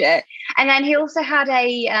some bullshit. And then he also had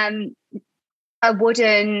a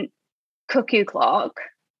wooden cuckoo clock.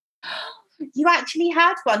 You actually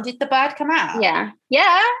had one? Did the bird come out? Yeah.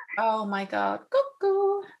 Oh my God,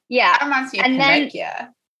 cuckoo. Yeah. That reminds me of Pinocchio.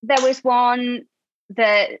 There was one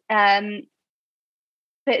that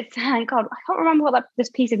thank God, I can't remember what this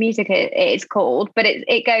piece of music is called, but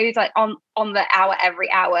it goes like on the hour every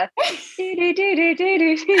hour. Why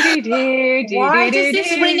does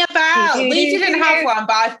this ring a bell? We didn't have one,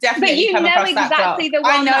 but I've definitely come across that clock. Exactly the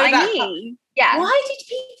one that I mean. Yeah. Why did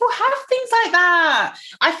people have things like that?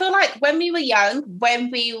 I feel like when we were young,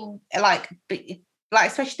 when we like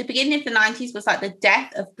especially the beginning of the 90s was like the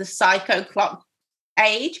death of the psycho clock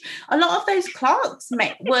age. A lot of those clocks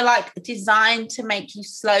were like designed to make you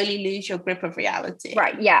slowly lose your grip of reality.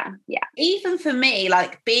 Right. Yeah. Even for me,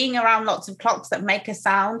 like being around lots of clocks that make a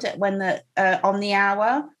sound when the on the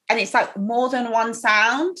hour, and it's like more than one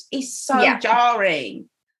sound, is so jarring.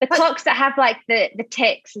 The clocks that have like the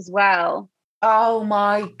ticks as well. Oh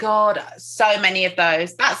my God, so many of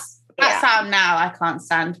those. That sound now I can't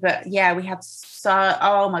stand. But yeah, we had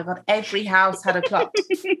oh my God, every house had a clock.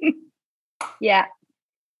 Yeah.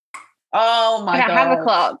 Oh my God. I have a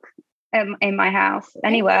clock in my house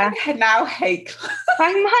anywhere. I now hate clocks.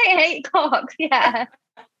 I might hate clocks, yeah.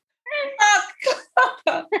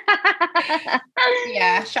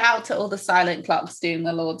 Yeah, shout out to all the silent clocks doing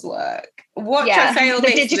the Lord's work. Watch us say all the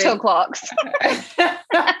this digital clocks.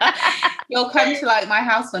 You'll come to like my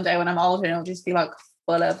house one day when I'm older and it'll just be like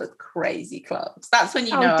full of crazy clocks. That's when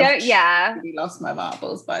you know I've really lost my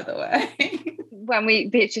marbles, by the way. When we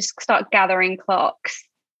just start gathering clocks.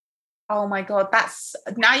 Oh my God, that's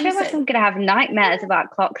now I feel like I'm gonna have nightmares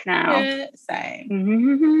about clocks now. Same.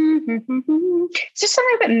 It's just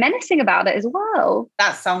something a bit menacing about it as well.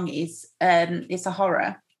 That song is it's a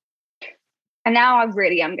horror. And now I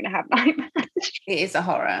really am gonna have nightmares. It is a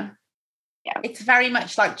horror. Yeah. It's very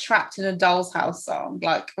much like Trapped in a Doll's House song.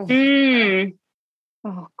 Like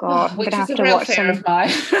oh God, which is a real fear of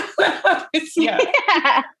mine.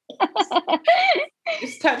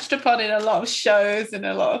 It's touched upon in a lot of shows and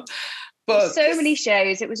a lot of books. So many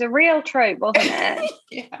shows. It was a real trope, wasn't it?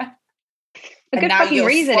 Yeah. A good fucking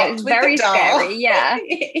reason. It was very scary. Yeah.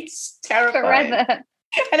 It's terrifying. Forever.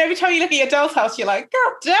 And every time you look at your doll's house, you're like,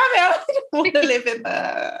 God damn it, I don't want to live in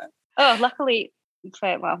there. Oh, luckily,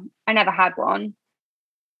 well, I never had one.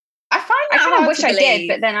 I find that I kind of wish I believe. did,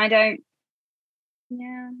 but then I don't.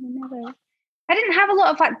 Yeah, I didn't have a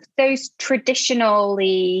lot of like those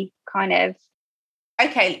traditionally kind of.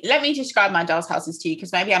 Okay, let me describe my doll's houses to you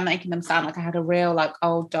because maybe I'm making them sound like I had a real like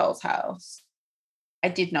old doll's house. I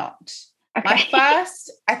did not. Okay. My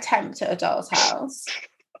first attempt at a doll's house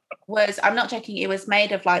was, I'm not joking, it was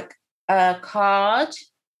made of like a card.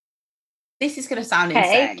 This is going to sound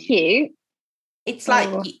insane. Cute. It's like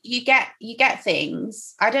you get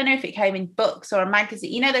things. I don't know if it came in books or a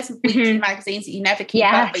magazine. You know, there's some weekly magazines that you never keep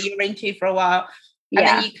up, but you're into for a while. And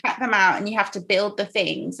then you cut them out and you have to build the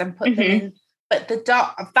things and put them in. But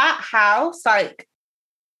that house, like,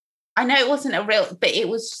 I know it wasn't a real, but it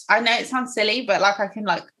was, I know it sounds silly, but like I can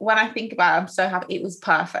like, when I think about it, I'm so happy. It was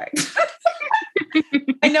perfect.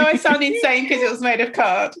 I know I sound insane because it was made of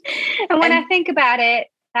card. And when I think about it,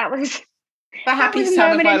 that was the happiest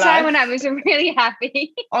time of my life. When I was really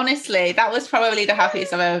happy. Honestly, that was probably the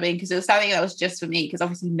happiest I've ever been because it was something that was just for me because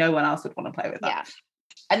obviously no one else would want to play with that.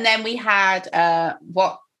 And then we had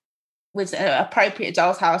what was an appropriate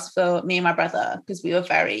doll's house for me and my brother, because we were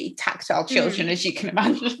very tactile children, as you can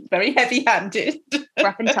imagine, very heavy-handed.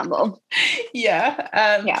 Rough and tumble.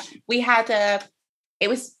 Yeah. We had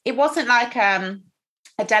it wasn't like a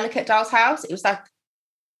delicate doll's house. It was like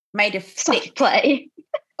made of thick play.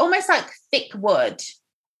 Almost like thick wood.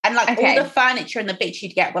 And like all the furniture and the bits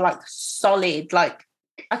you'd get were like solid, like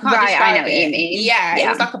I can't describe I know it. what you mean. Yeah, it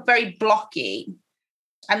was like a very blocky.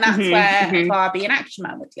 And that's where Barbie and Action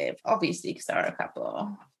Man would live, obviously, because they're a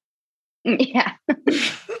couple. Yeah.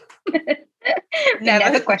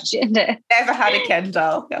 Never questioned it. Never had a Ken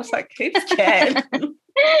doll. I was like, who's Ken?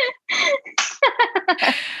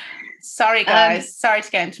 Sorry, guys. Sorry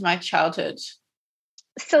to get into my childhood.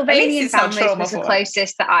 Sylvanian Families was the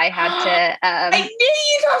closest that I had to. I knew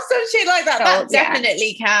you'd have some shit like that. That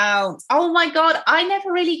definitely counts. Oh my God. I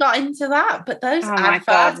never really got into that, but those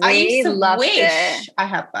adverts, I used to wish I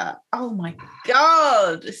had that. Oh my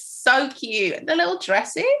God. So cute. The little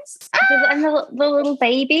dresses. And the little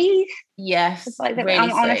babies. Yes. It's like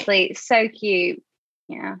really honestly, so cute.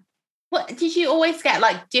 Yeah. What did you always get,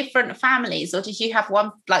 like different families, or did you have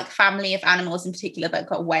one like family of animals in particular that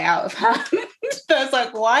got way out of hand? I was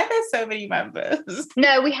like, why are there so many members?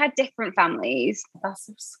 No, we had different families. That's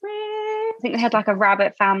so sweet. I think they had like a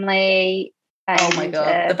rabbit family. And oh my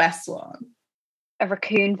God, the best one. A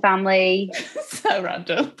raccoon family. So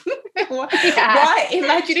random. Why?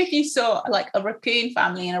 Imagine if you saw like a raccoon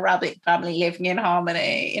family and a rabbit family living in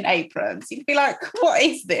harmony in aprons. You'd be like, what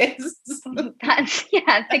is this? I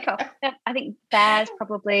think bears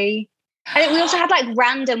probably. I think we also had like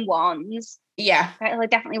random ones. Yeah. I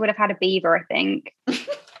definitely would have had a beaver, I think.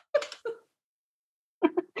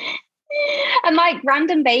 And like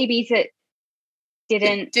random babies that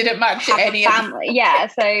didn't match any family. Yeah,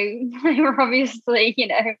 so they were obviously,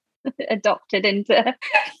 adopted into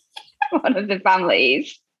one of the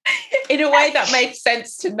families. In a way that made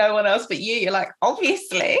sense to no one else but you. You're like,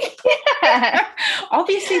 obviously. Yeah.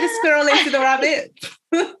 Obviously the squirrel is the rabbit.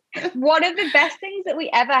 One of the best things that we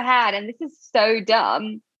ever had, and this is so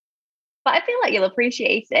dumb, but I feel like you'll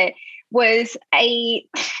appreciate it, was a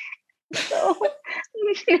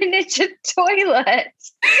miniature toilet.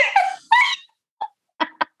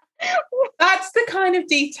 That's the kind of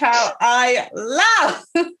detail I love.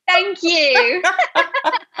 Thank you.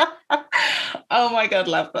 Oh my God,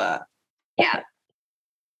 love that. Yeah.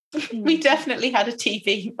 We definitely had a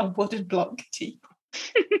TV, a wooden block TV.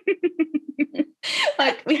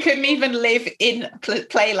 Like we couldn't even live in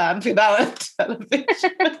Playland without a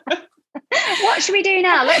television. What should we do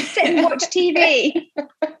now? Let's sit and watch TV.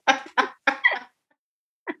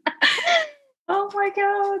 Oh my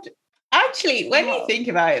God. Actually, when you think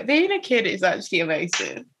about it, being a kid is actually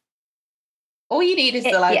amazing. All you need is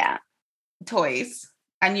the toys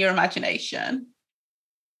and your imagination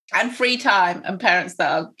and free time and parents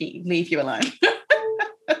that'll leave you alone.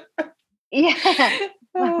 Yeah.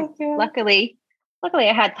 Oh, luckily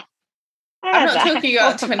I had I'm not talking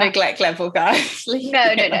about to a neglect level, guys.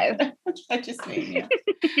 No. I just mean,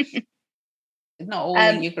 not all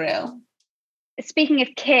in your grill. Speaking of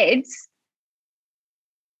kids,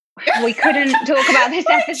 we couldn't talk about this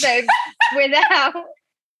episode without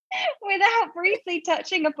briefly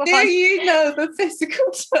touching upon. Do you know the physical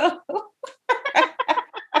toll?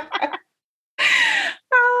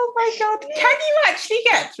 Oh my God. Can you actually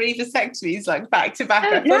get 3 vasectomies like back to back?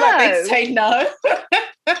 I feel like they'd say no.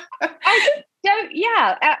 I don't,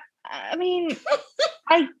 I mean,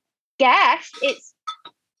 I guess it's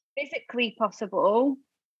physically possible.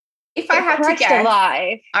 If I had to guess,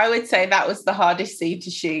 alive. I would say that was the hardest scene to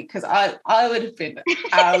shoot because I would have been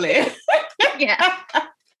howling. Yeah.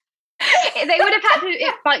 They would have had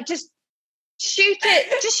to just shoot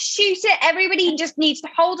it. Everybody just needs to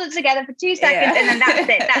hold it together for 2 seconds and then that's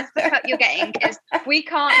it. That's the cut you're getting because we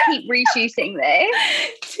can't keep reshooting this.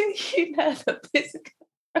 Do you know the physical?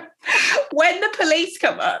 When the police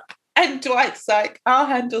come up and Dwight's like, I'll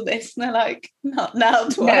handle this. And they're like, not now,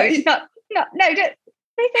 Dwight. No, don't.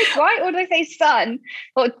 They say Dwight or do they say son?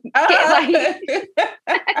 Or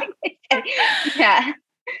yeah,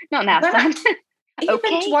 not now, son.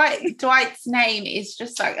 Even Dwight's name is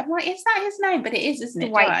just like, I'm like, is that his name? But it is, isn't it?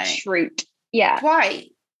 Dwight Schrute. Yeah.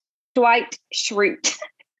 Dwight Schrute.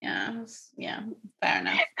 Yeah, fair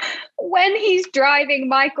enough. When he's driving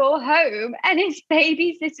Michael home and his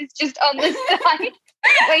baby sister's just on the side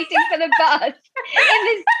waiting for the bus in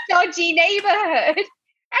this dodgy neighborhood,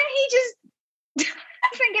 and he just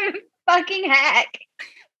doesn't give a fucking heck.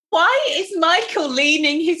 Why is Michael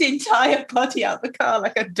leaning his entire body out the car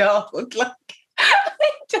like a dog? Like, I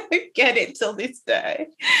don't get it till this day.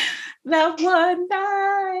 That one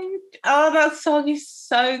night. Oh, that song is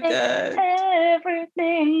so good.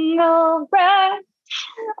 Everything all right.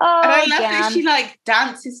 Oh, And I love Jan. that she like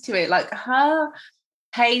dances to it. Like her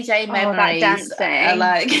heyday memories that are dancing.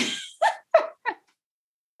 like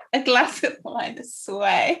a glass of wine, a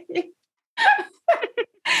sway.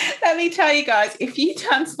 Let me tell you guys, if you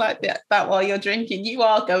dance like that while you're drinking, you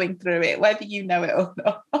are going through it, whether you know it or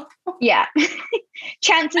not. Yeah.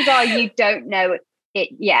 Chances are you don't know it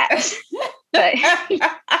yet. But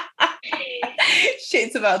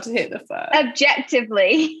shit's about to hit the fan.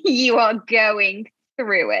 Objectively, you are going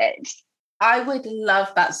through it. I would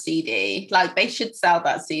love that CD. Like, they should sell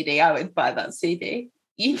that CD. I would buy that CD.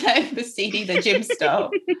 You know, the CD that Jim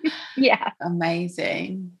stole. Yeah.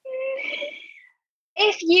 Amazing.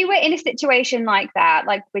 If you were in a situation like that,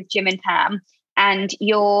 like with Jim and Pam, and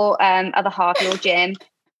your other half, your Jim,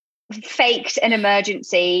 faked an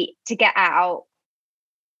emergency to get out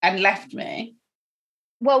and left me,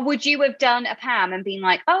 well, would you have done a Pam and been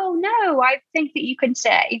like, oh no, I think that you can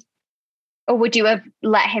stay? Or would you have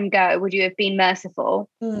let him go? Would you have been merciful?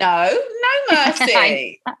 No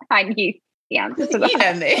mercy. I knew the answer to that. You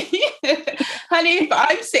know me. Honey, if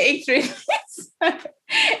I'm sitting through this,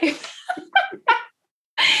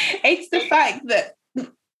 it's the fact that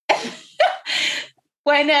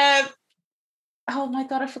when oh my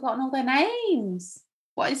God, I've forgotten all their names.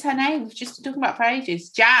 What is her name? We've just been talking about for ages.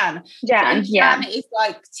 Jan, yeah. Jan is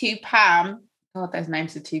like to Pam. God, those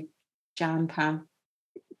names are too Jan, Pam.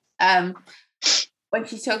 When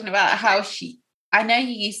she's talking about how I know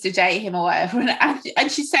you used to date him or whatever,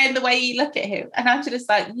 and she's saying the way you look at him, and I'm just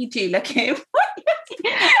like, you do look at him.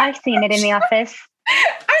 I've seen it in the office.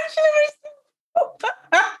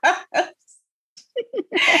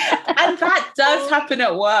 And that does happen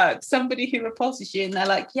at work. Somebody who repulses you, and they're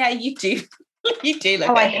like, "Yeah, you do, you do look."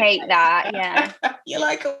 Oh, I hate that. Yeah, you're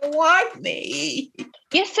like, "Why me?"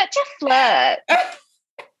 You're such a flirt.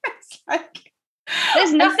 It's like,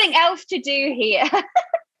 there's nothing else to do here.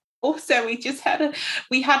 Also,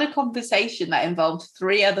 we had a conversation that involved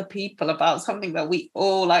 3 other people about something that we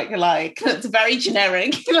all like. It's very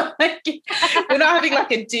generic. Like, we're not having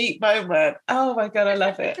like a deep moment. Oh my God, I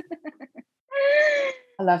love it.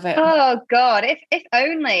 I love it. Oh God, if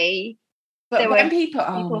only there were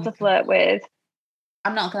people to flirt with.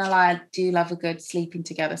 I'm not gonna lie, I do love a good sleeping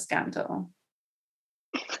together scandal.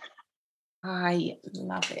 I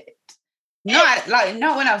love it. Not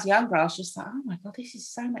when I was younger, I was just like, oh my God, this is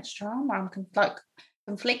so much drama. I'm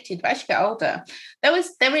conflicted. But as you get older, there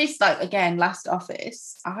is like, again, Last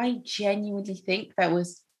Office. I genuinely think I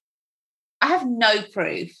have no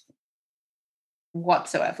proof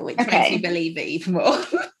whatsoever, which makes me believe it even more.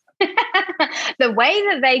 The way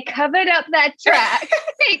that they covered up their track,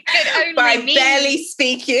 it could only by mean barely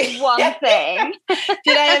speaking one thing.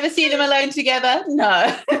 Did I ever see them alone together?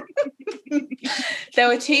 No. There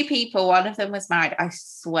were 2 people. One of them was married. I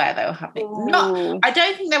swear they were having I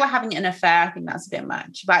don't think they were having an affair. I think that's a bit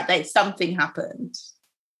much. But something happened.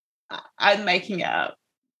 I'm making it up,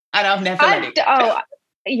 and I've never let it go. Oh,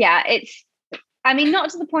 yeah. I mean, not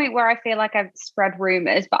to the point where I feel like I've spread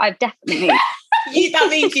rumors, but I've definitely. That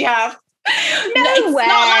means you have. No way. It's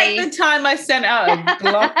not like the time I sent out a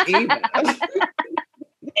block email.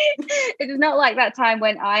 It's not like that time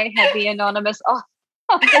when I had the anonymous office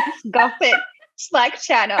gossip Slack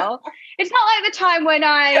channel. It's not like the time when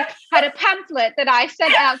I had a pamphlet that I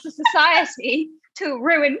sent out to society to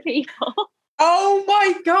ruin people. Oh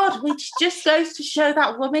my God, which just goes to show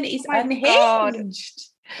that woman is unhinged. God.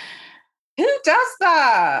 Who does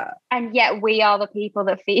that? And yet we are the people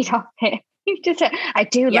that feed off it. I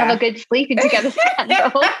do love a good sleeping together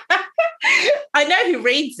scandal. I know who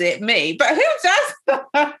reads it, me, but who does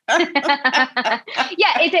that?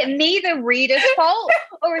 Yeah, is it me, the reader's fault,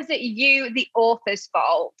 or is it you, the author's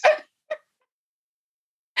fault?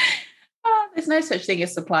 Oh, there's no such thing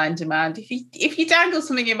as supply and demand. If you dangle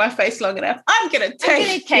something in my face long enough, I'm going to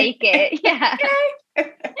take it. Yeah.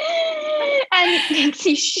 And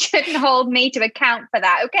you shouldn't hold me to account for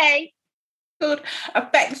that, okay? Good.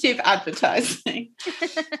 Effective advertising.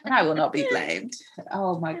 I will not be blamed.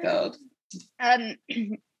 Oh my God. I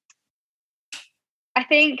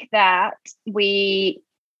think that we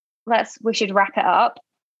should wrap it up.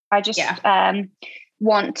 I just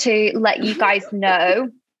want to let you guys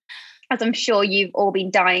know, as I'm sure you've all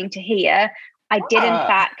been dying to hear, I did in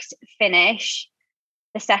fact finish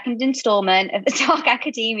the 2nd installment of the Dark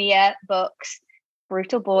Academia books,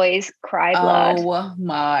 Brutal Boys Cry Blood. Oh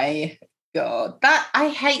my God. I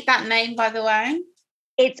hate that name, by the way.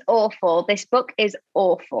 It's awful. This book is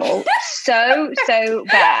awful. So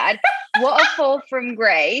bad. What a fall from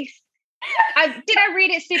grace. Did I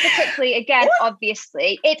read it super quickly again?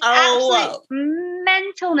 Obviously, it's absolute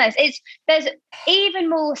mentalness. There's even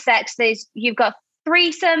more sex. You've got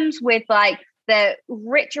threesomes with like the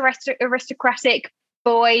rich aristocratic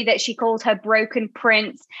boy that she calls her broken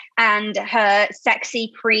prince and her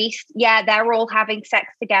sexy priest. Yeah, they're all having sex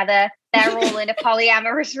together. They're all in a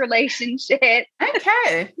polyamorous relationship.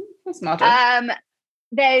 Okay, that's modern.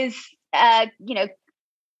 There's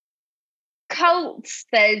cults.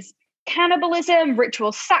 There's cannibalism,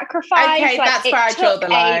 ritual sacrifice. Okay, that's where I draw the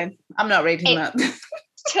line. I'm not reading that.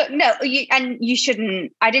 You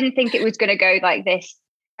shouldn't. I didn't think it was going to go like this.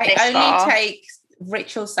 It only takes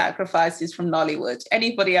ritual sacrifices from Nollywood.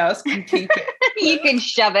 Anybody else can keep it. You can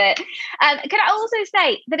shove it. Can I also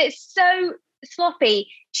say that it's so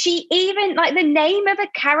sloppy? She even, like, the name of a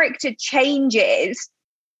character changes.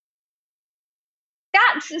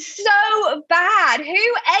 That's so bad.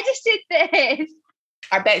 Who edited this?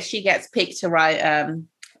 I bet she gets picked to write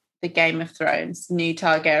the Game of Thrones new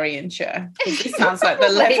Targaryen show. It sounds like the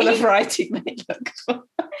level of writing they look for.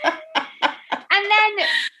 And then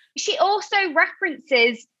she also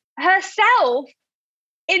references herself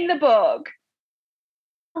in the book.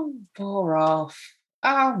 Oh, bore off.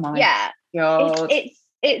 Oh my God.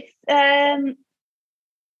 It's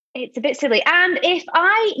a bit silly. And if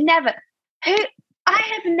I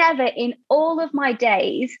have never in all of my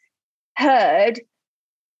days heard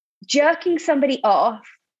jerking somebody off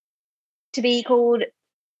to be called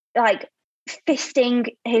like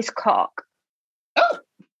fisting his cock. Oh,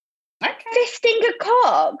 okay. Fisting a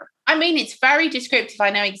cock. I mean, it's very descriptive.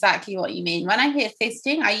 I know exactly what you mean. When I hear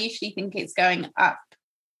fisting, I usually think it's going up.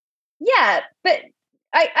 Yeah, but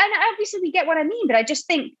I obviously we get what I mean, but I just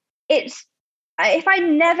think it's, if I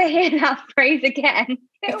never hear that phrase again.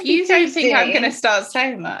 If you don't think I'm going to start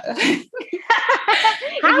saying that.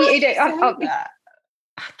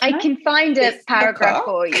 I can find a paragraph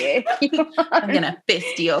for you. I'm going to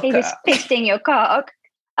fist your cock. He was fisting your cock.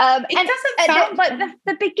 It doesn't sound like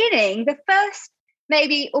the beginning, the first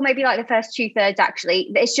maybe like the first 2/3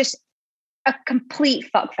 actually, it's just a complete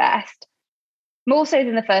fuckfest. More so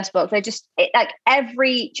than the first book. They're just like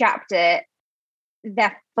every chapter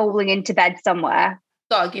they're falling into bed somewhere.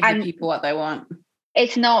 Gotta give the people what they want.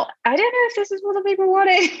 It's not, I don't know if this is what the people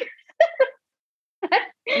wanted.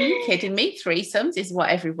 Are you kidding me? Threesomes is what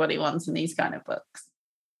everybody wants in these kind of books.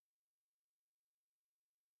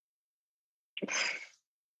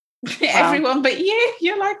 Everyone but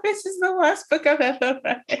you're like, this is the worst book I've ever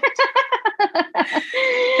read.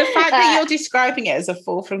 The fact that you're describing it as a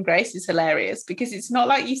fall from grace is hilarious, because it's not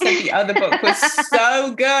like you said the other book was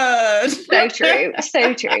so good. So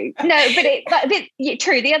true. No, but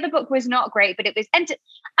true. The other book was not great, but it was.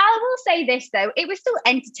 I will say this though, it was still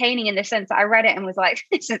entertaining in the sense that I read it and was like,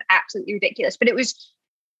 this is absolutely ridiculous. But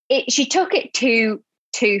she took it too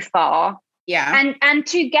far. Yeah. And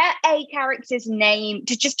to get a character's name,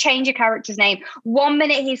 to just change a character's name. 1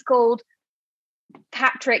 minute he's called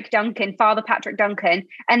Patrick Duncan, Father Patrick Duncan,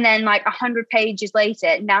 and then like 100 pages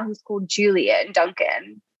later, now he's called Julian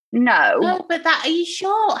Duncan. No, but are you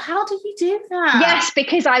sure? How did you do that? Yes,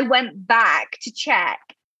 because I went back to check.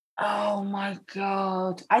 Oh my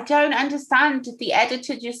God. I don't understand. Did the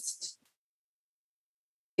editor just...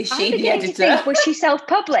 Is she the editor? Was she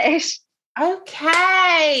self-published?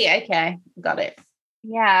 Okay. Got it.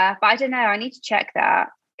 Yeah, but I don't know. I need to check that.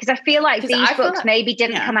 Because I feel like these books maybe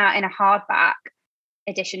didn't come out in a hardback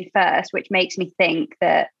edition first, which makes me think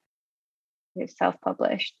that it's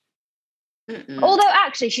self-published. Although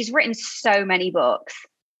actually she's written so many books.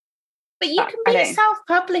 But you can be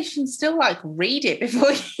self-published and still like read it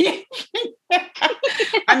before you...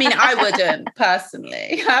 I mean, I wouldn't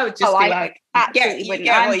personally. I would just be like, you get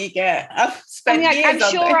what you get. I've spent years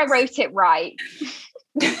I'm sure I wrote it right.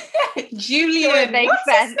 Julian, makes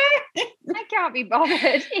sense. I can't be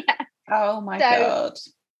bothered. Yeah. Oh my God.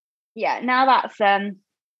 Yeah, now that's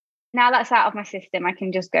out of my system. I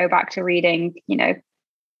can just go back to reading,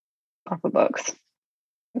 proper books.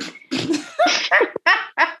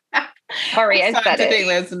 Sorry, I said it. think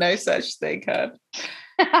there's no such thing, huh?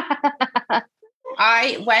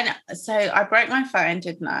 I broke my phone,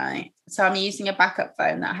 didn't I? So I'm using a backup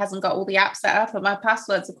phone that hasn't got all the apps set up, and my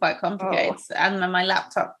passwords are quite complicated. And then my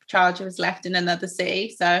laptop charger was left in another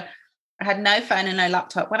city. So I had no phone and no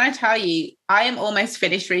laptop. When I tell you, I am almost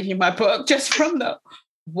finished reading my book just from the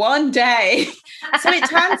one day. So it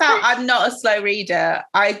turns out I'm not a slow reader.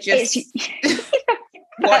 I just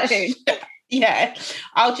watch. Yeah,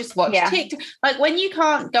 I'll just watch TikTok. Like when you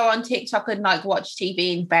can't go on TikTok and like watch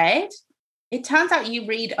TV in bed, it turns out you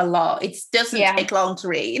read a lot. It doesn't take long to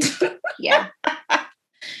read. Yeah.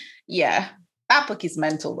 Yeah. That book is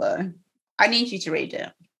mental though. I need you to read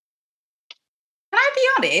it. Can I be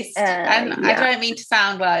honest? And yeah. I don't mean to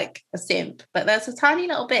sound like a simp, but there's a tiny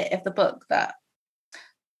little bit of the book that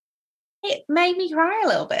it made me cry a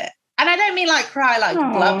little bit. And I don't mean like cry like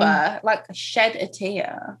blubber, like shed a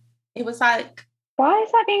tear. It was like... Why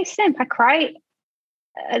is that being simp? I cry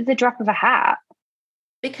at the drop of a hat.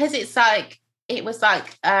 Because it's like, it was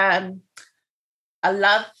like a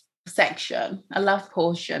love section, a love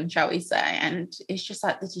portion, shall we say. And it's just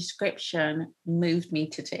like the description moved me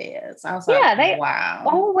to tears. I was like, they wow.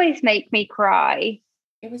 always make me cry.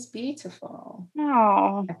 It was beautiful.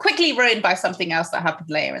 Oh. Quickly ruined by something else that happened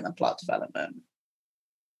later in the plot development.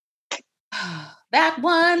 That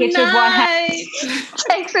one Gives night. with one hand,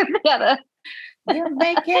 takes with the other. You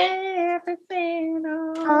make everything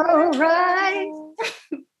all right.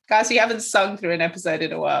 Guys, we haven't sung through an episode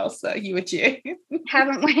in a while, so you were due.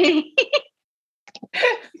 Haven't we?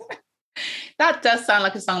 That does sound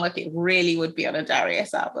like a song like it really would be on a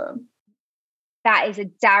Darius album. That is a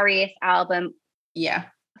Darius album. Yeah.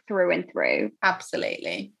 Through and through.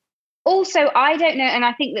 Absolutely. Also, I don't know, and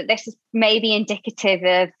I think that this is maybe indicative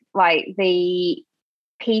of like the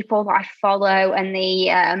people that I follow and the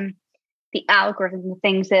algorithm, the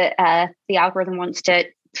things that the algorithm wants to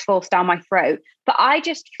force down my throat. But I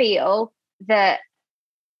just feel that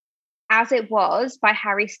As It Was by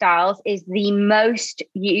Harry Styles is the most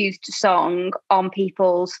used song on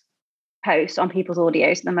people's posts, on people's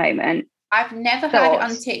audios at the moment. I've never heard it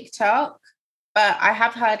on TikTok, but I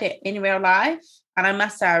have heard it in real life. And I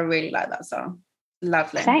must say, I really like that song.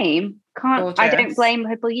 Lovely. Same. I don't blame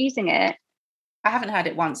people using it. I haven't heard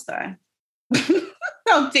it once, though.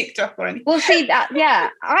 On TikTok or anything. We'll see that. Yeah.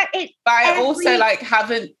 I also like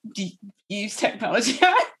haven't used technology.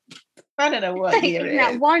 I don't know what year it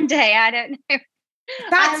is. One day, I don't know.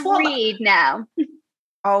 That's what read now.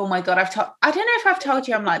 Oh my God. I don't know if I've told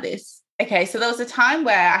you I'm like this. Okay. So there was a time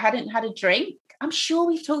where I hadn't had a drink. I'm sure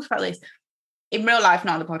we've talked about this in real life,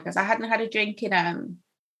 not on the podcast. I hadn't had a drink in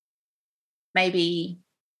maybe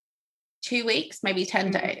 2 weeks, maybe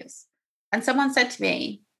 10 days. And someone said to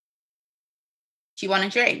me, do you want a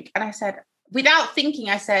drink? And I said, without thinking,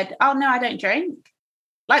 I said, oh no, I don't drink.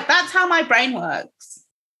 Like, that's how my brain works.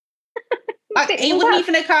 Like, it wouldn't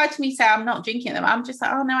even occur to me to say I'm not drinking them. I'm just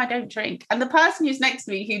like, oh no, I don't drink. And the person who's next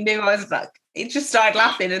to me who knew I was like, it just started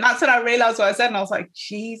laughing. And that's when I realized what I said. And I was like,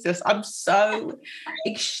 Jesus, I'm so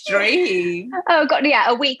extreme. Oh God, yeah.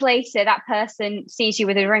 A week later, that person sees you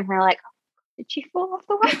with a drink and they're like, did you fall off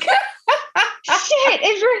the wagon? Shit,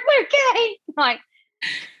 is Ruth okay? Like,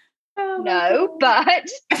 no, but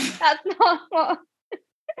that's not what.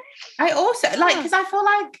 I also like, because I feel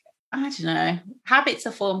like, I don't know, habits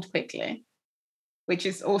are formed quickly, which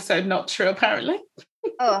is also not true apparently.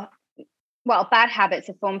 Oh, well, bad habits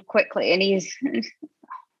are formed quickly and he's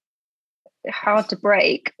hard to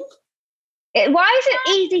break. Why is it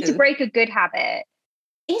easy to break a good habit?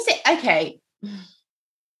 Is it? Okay.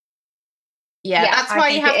 Yeah, that's why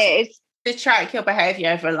you have to track your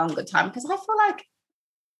behavior over a longer time, because I feel like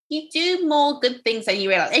you do more good things than you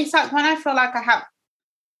realize. It's like when I feel like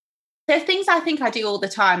there's things I think I do all the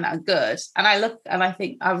time that are good, and I look and I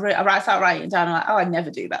think I start writing it down. I'm like, oh, I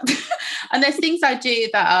never do that. And there's things I do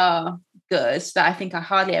that are good that I think I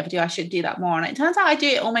hardly ever do. I should do that more, and it turns out I do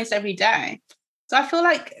it almost every day. So I feel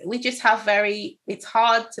like we just have it's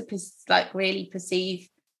hard to really perceive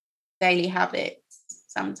daily habits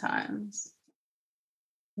sometimes.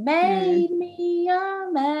 Made me a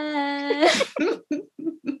man.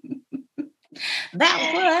 That was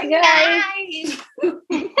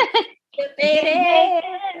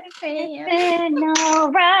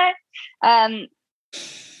all right.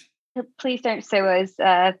 Please don't sue us.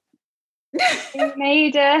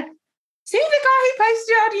 Made sue the guy who posted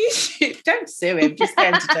it on YouTube. Don't sue him. Just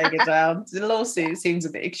get him to take it down. The lawsuit seems a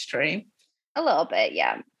bit extreme. A little bit,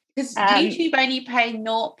 yeah. Because YouTube only pay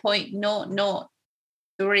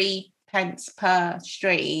 0.003 pence per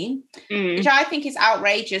stream, which I think is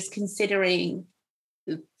outrageous considering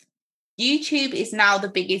YouTube is now the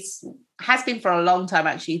biggest, has been for a long time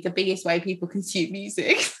actually, the biggest way people consume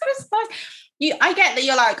music. So it's like, I get that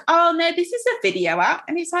you're like, oh no, this is a video app,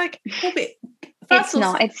 and it's like, a bit. It's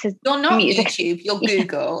not. You're not music. YouTube. You're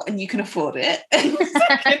Google, and you can afford it.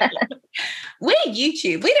 We're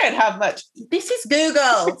YouTube. We don't have much. This is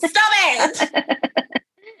Google. Stop it.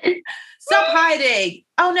 Stop hiding.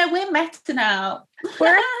 Oh no, we're Meta now.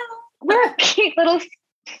 We're a cute little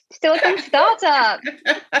silicon startup.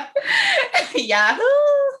 Yahoo.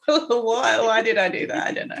 Why did I do that?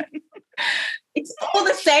 I don't know. It's all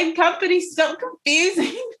the same company. Stop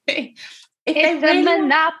confusing me. It's a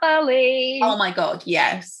monopoly. Oh my God,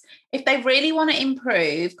 yes. if they really want to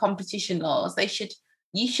improve competition laws,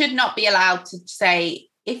 you should not be allowed to say,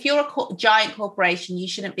 if you're a giant corporation, you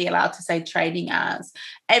shouldn't be allowed to say trading as.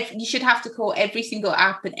 You should have to call every single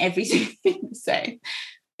app and every single thing the same.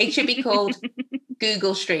 It should be called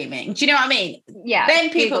Google streaming. Do you know what I mean? Yeah.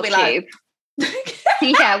 Then people Google will be Tube.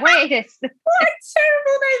 Yeah, wait. what a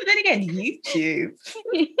terrible name. Then again, YouTube.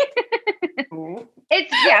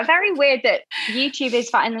 It's very weird that YouTube is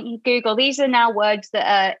fighting Google. These are now words that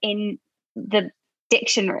are in the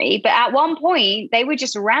dictionary, but at one point they were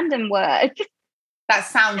just random words. That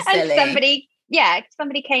sounds silly. And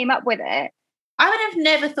somebody came up with it. I would have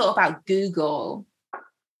never thought about Google.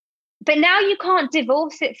 But now you can't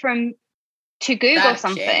divorce it from to Google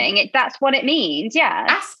something. That's what it means. Yeah.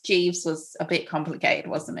 Ask Jeeves was a bit complicated,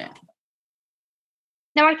 wasn't it?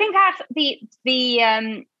 No, I think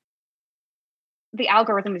the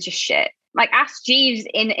algorithm was just shit. Like Ask Jeeves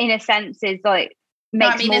in a sense is like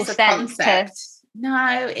makes more sense to.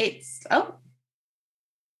 No, it's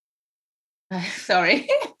sorry.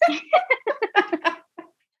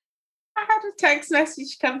 I had a text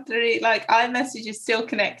message come through, like iMessage is still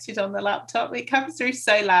connected on the laptop. It comes through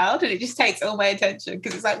so loud and it just takes all my attention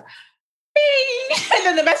because it's like, bing! And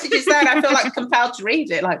then the message is there and I feel like compelled to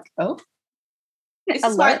read it. Like, this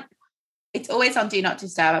is why it's always on Do Not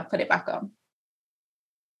Disturb. I put it back on.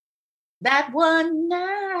 That one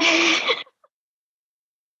night.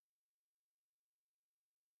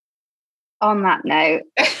 On that note.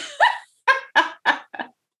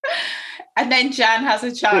 And then Jan has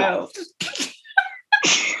a child.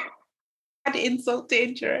 Add insult to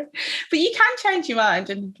injury. But you can change your mind,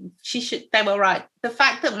 and they were right. The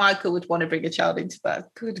fact that Michael would want to bring a child into birth,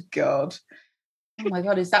 good God. Oh my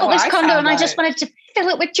God, is that what I condo and I just wanted to fill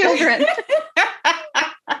it with children.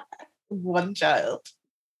 One child.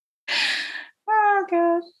 Oh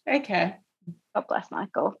God. Okay. God bless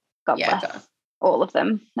Michael. God bless all of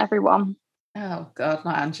them, everyone. Oh God,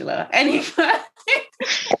 not Angela. Anyway.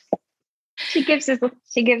 She gives us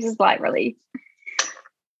light relief.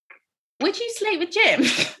 Would you sleep with Jim?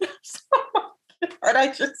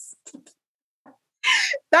 And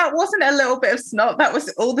that wasn't a little bit of snot. That was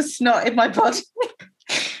all the snot in my body.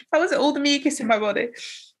 That was all the mucus in my body.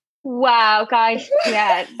 Wow, guys.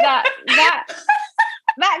 Yeah, that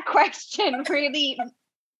question really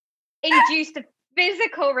induced a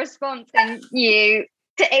physical response in you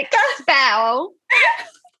to expel.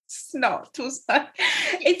 Snot was like,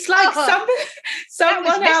 it's like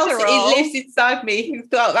someone else lives inside me who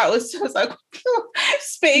thought that was like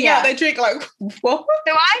spitting out their drink, like what?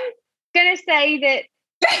 So I'm gonna say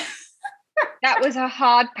that was a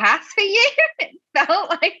hard pass for you. It felt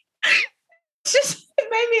like it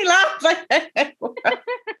made me laugh.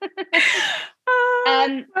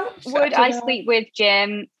 Would I sleep with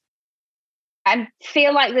Jim? I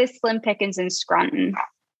feel like there's slim pickings in Scranton.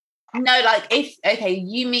 No, like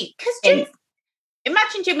you meet, because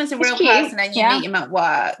imagine Jim was a real person and you meet him at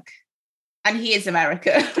work and he is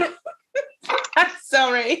American. I'm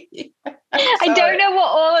sorry. I don't know what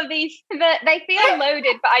all of these, they feel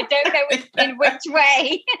loaded, but I don't know in which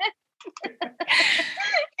way.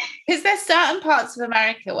 Because there's certain parts of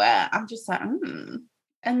America where I'm just like,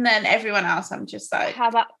 and then everyone else I'm just like, how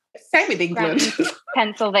about same with England,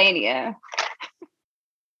 Pennsylvania?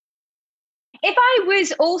 If I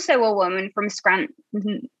was also a woman from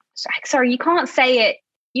Scranton, sorry, you can't say it.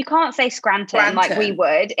 You can't say Scranton like we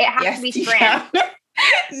would. It has to be Scranton.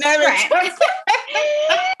 No, Scranton.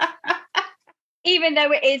 Even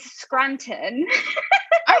though it is Scranton.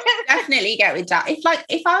 I definitely get with that.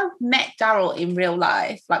 If I met Daryl in real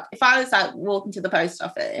life, like if I was like walking to the post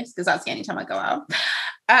office, because that's the only time I go out.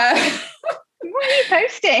 What are you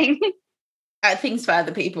posting? Things for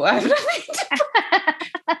other people. I was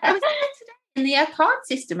and the card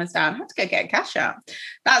system was down. I had to go get cash out.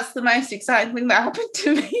 That's the most exciting thing that happened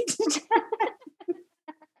to me today.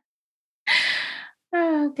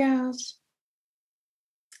 Oh gosh.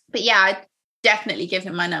 But yeah, I'd definitely give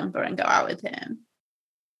him my number and go out with him.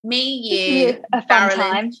 Me, you, a fun Daryl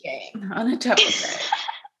time. and Jim on a double date.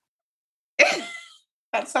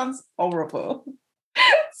 That sounds horrible.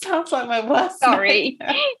 Sounds like my worst. Sorry.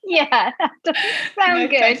 Yeah, that doesn't sound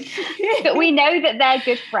good. But we know that they're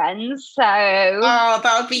good friends, so. Oh,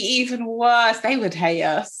 that would be even worse. They would hate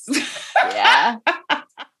us. Yeah.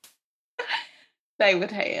 They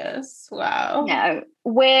would hate us. Wow. No,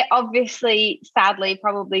 we're obviously, sadly,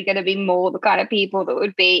 probably going to be more the kind of people that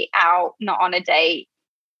would be out, not on a date,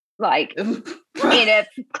 like in a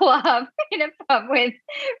club, in a pub with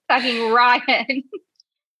fucking Ryan.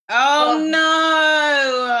 Oh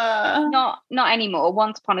no! Not anymore.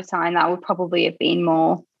 Once upon a time, that would probably have been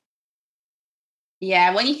more.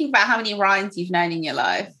 Yeah, when you think about how many Ryans you've known in your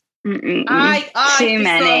life. Too Too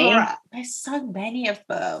many. There's so many of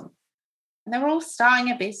them. And they're all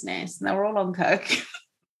starting a business and they're all on coke.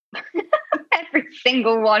 Every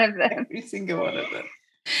single one of them. Every single one of them.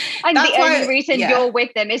 And That's the only why- reason yeah. you're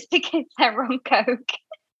with them is because they're on coke.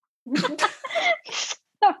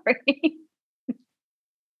 Sorry.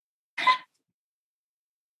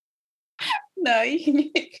 No,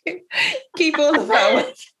 you can keep all of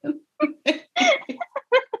that.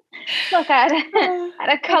 Look, I had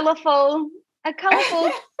a colourful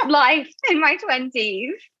life in my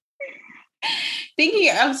 20s.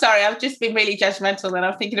 I'm sorry, I've just been really judgmental and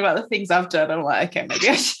I'm thinking about the things I've done. I'm like, okay, maybe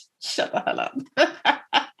I should shut the hell up.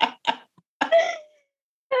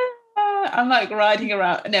 I'm like riding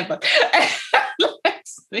around. Never.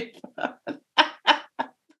 Let's move on.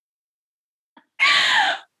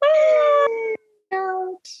 Oh,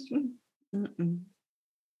 God.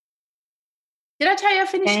 Did I tell you I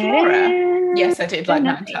finished Laura? Yes, I did, like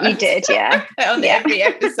 9 times. You did, yeah. On Yeah. every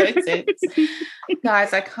episode since.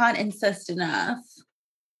 Guys, I can't insist enough.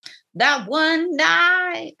 That one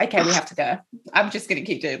night. Okay, we have to go. I'm just going to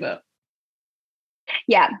keep doing that.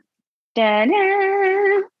 Yeah.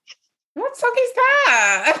 Da-na. What song is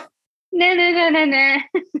that? No.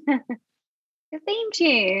 The theme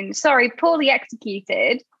tune. Sorry, poorly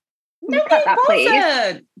executed. Can you cut that, please?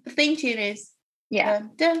 Wasn't. The theme tune is. Yeah.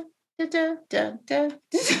 Dun, dun, dun, dun, dun,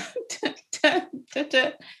 dun, dun,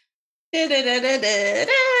 dun, dun, dun.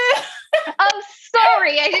 Oh,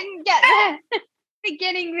 sorry, I didn't get the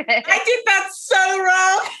beginning bit. I did that so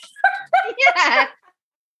wrong. Yeah.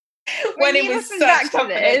 When you it was listen such back to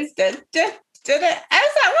confidence. Dun, dun, dun, dun. I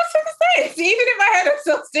was like, what's this? Even in my head, I was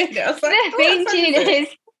still doing it. I was like, The theme tune is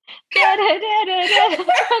da da da da da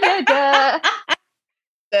da da.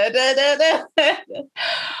 Da, da, da, da.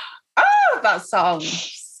 Oh, that song.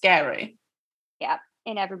 Scary. Yeah,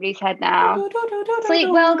 in everybody's head now. Sleep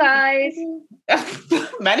well, guys.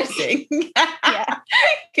 Menacing. Yeah.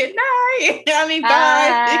 Good night. I mean, bye.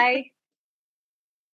 Bye.